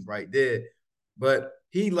huge right there. But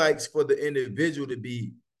he likes for the individual to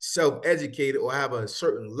be self-educated or have a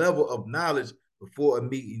certain level of knowledge before a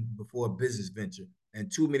meeting, before a business venture.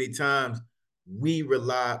 And too many times we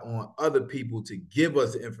rely on other people to give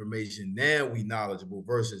us the information. Now we knowledgeable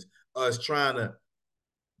versus us trying to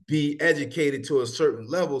be educated to a certain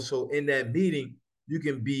level. So in that meeting, you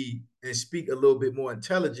can be and speak a little bit more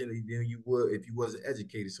intelligently than you would if you wasn't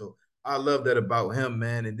educated. So I love that about him,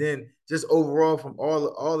 man. And then just overall from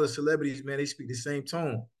all the celebrities, man, they speak the same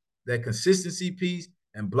tone. That consistency piece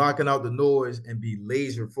and blocking out the noise and be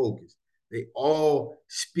laser focused. They all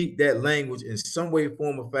speak that language in some way,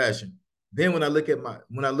 form, or fashion. Then when I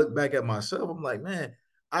look back at myself, I'm like, man,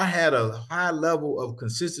 I had a high level of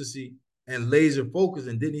consistency and laser focus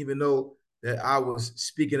and didn't even know that I was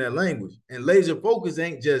speaking that language. And laser focus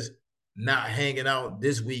ain't just not hanging out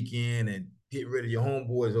this weekend and get rid of your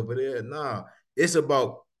homeboys over there. Nah, it's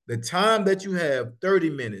about the time that you have 30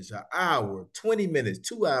 minutes, an hour, 20 minutes,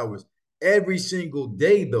 2 hours every single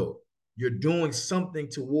day, though. You're doing something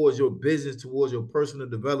towards your business, towards your personal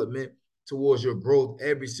development, towards your growth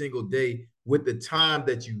every single day with the time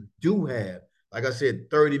that you do have. Like I said,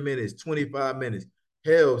 30 minutes, 25 minutes.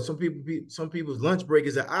 Hell, some people's lunch break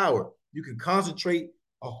is an hour. You can concentrate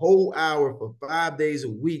a whole hour for 5 days a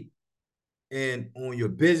week and on your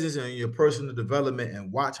business and your personal development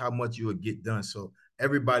and watch how much you will get done. So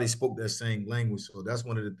everybody spoke that same language. So that's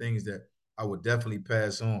one of the things that I would definitely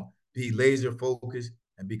pass on. Be laser focused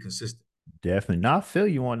and be consistent. Definitely. No, I feel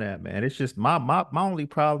you on that, man. It's just my only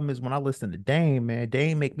problem is when I listen to Dame, man.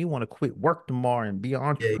 Dame make me want to quit work tomorrow and be an Yeah,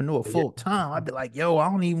 entrepreneur yeah, full time. I'd be like, yo, I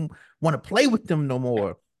don't even want to play with them no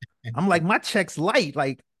more. I'm like, my check's light.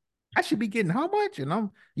 Like, I should be getting how much? And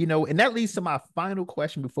and that leads to my final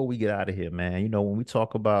question before we get out of here, man. When we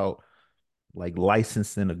talk about like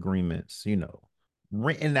licensing agreements,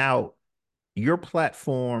 renting out your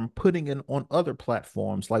platform, putting it on other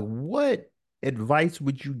platforms, like what advice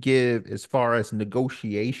would you give as far as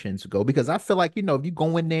negotiations go? Because I feel like, if you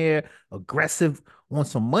go in there aggressive on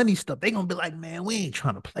some money stuff, they're gonna be like, man, we ain't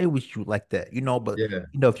trying to play with you like that, but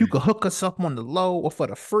yeah. if you could hook us up on the low or for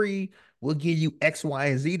the free, we'll give you X, Y,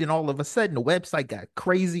 and Z. Then all of a sudden the website got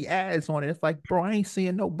crazy ads on it. It's like, bro, I ain't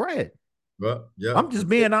seeing no bread. But yeah. I'm just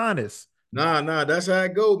being honest. Nah, that's how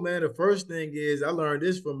it go, man. The first thing is I learned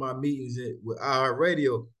this from my meetings with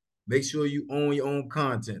iHeartRadio. Make sure you own your own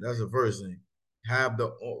content. That's the first thing. Have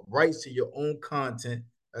the rights to your own content.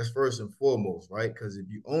 That's first and foremost, right? Because if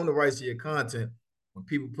you own the rights to your content, when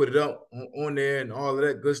people put it up on there and all of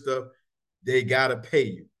that good stuff, they gotta pay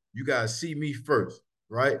you. You gotta see me first,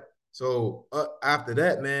 right? So after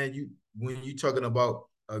that, man, when you talking about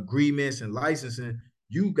agreements and licensing,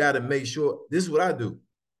 you gotta make sure. This is what I do,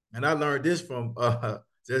 and I learned this from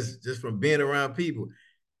just from being around people.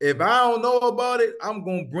 If I don't know about it, I'm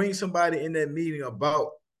gonna bring somebody in that meeting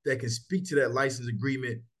about that can speak to that license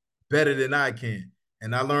agreement better than I can.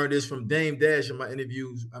 And I learned this from Dame Dash in my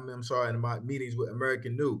interviews. I'm sorry, in my meetings with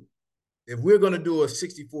American New. If we're gonna do a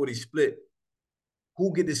 60-40 split,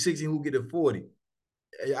 who get the 60, who get the 40?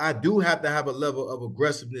 I do have to have a level of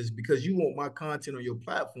aggressiveness because you want my content on your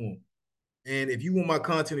platform. And if you want my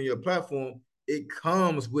content on your platform, it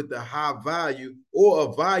comes with a high value or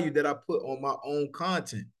a value that I put on my own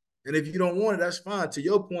content. And if you don't want it, that's fine. To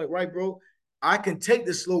your point, right, bro? I can take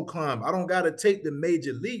the slow climb. I don't got to take the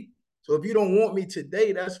major leap. So if you don't want me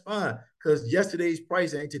today, that's fine. Because yesterday's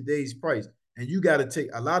price ain't today's price. And you got to take,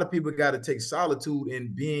 a lot of people got to take solitude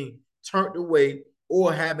in being turned away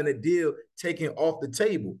or having a deal taken off the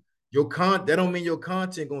table. That don't mean your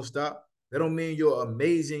content gonna stop. That don't mean your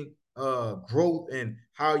amazing growth and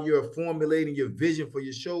how you're formulating your vision for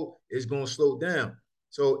your show is going to slow down.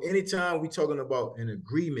 So anytime we talking about an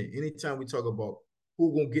agreement, anytime we talk about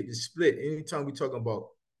who going to get the split, anytime we talking about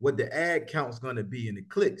what the ad count's going to be and the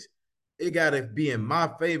clicks, it got to be in my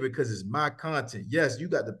favor because it's my content. Yes, you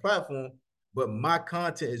got the platform, but my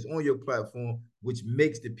content is on your platform, which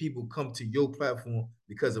makes the people come to your platform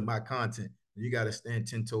because of my content. And you got to stand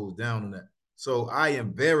 10 toes down on that. So I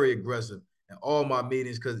am very aggressive in all my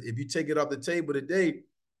meetings because if you take it off the table today,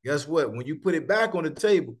 guess what? When you put it back on the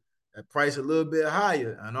table, that price a little bit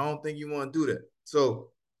higher, and I don't think you want to do that. So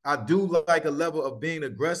I do like a level of being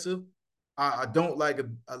aggressive. I don't like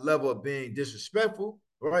a level of being disrespectful,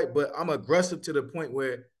 right? But I'm aggressive to the point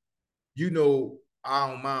where I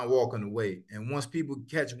don't mind walking away. And once people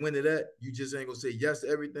catch wind of that, you just ain't gonna say yes to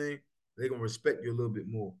everything. They're gonna respect you a little bit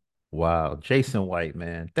more. Wow, Jason White,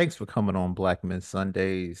 man. Thanks for coming on Black Men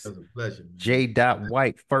Sundays. That's a pleasure, man. J.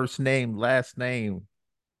 White, first name, last name,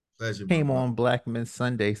 Pleasure, my came brother. on Black Men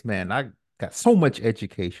Sundays, man. I got so much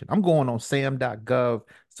education. I'm going on sam.gov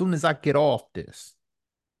as soon as I get off this.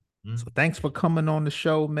 So thanks for coming on the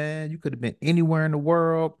show, man. You could have been anywhere in the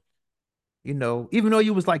world. You know, even though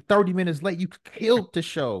you was like 30 minutes late, you killed the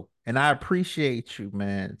show. And I appreciate you,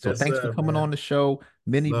 man. So Yes, thanks for sir, coming man. on the show.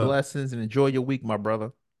 Many Love. blessings and enjoy your week, my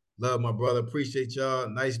brother. Love, my brother. Appreciate y'all.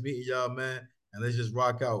 Nice meeting y'all, man. And let's just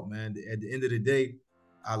rock out, man. At the end of the day,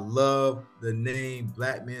 I love the name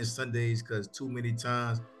Black Men Sundays because too many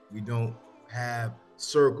times we don't have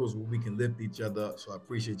circles where we can lift each other up. So I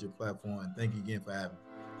appreciate your platform and thank you again for having me.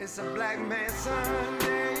 It's a Black Man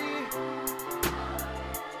Sunday.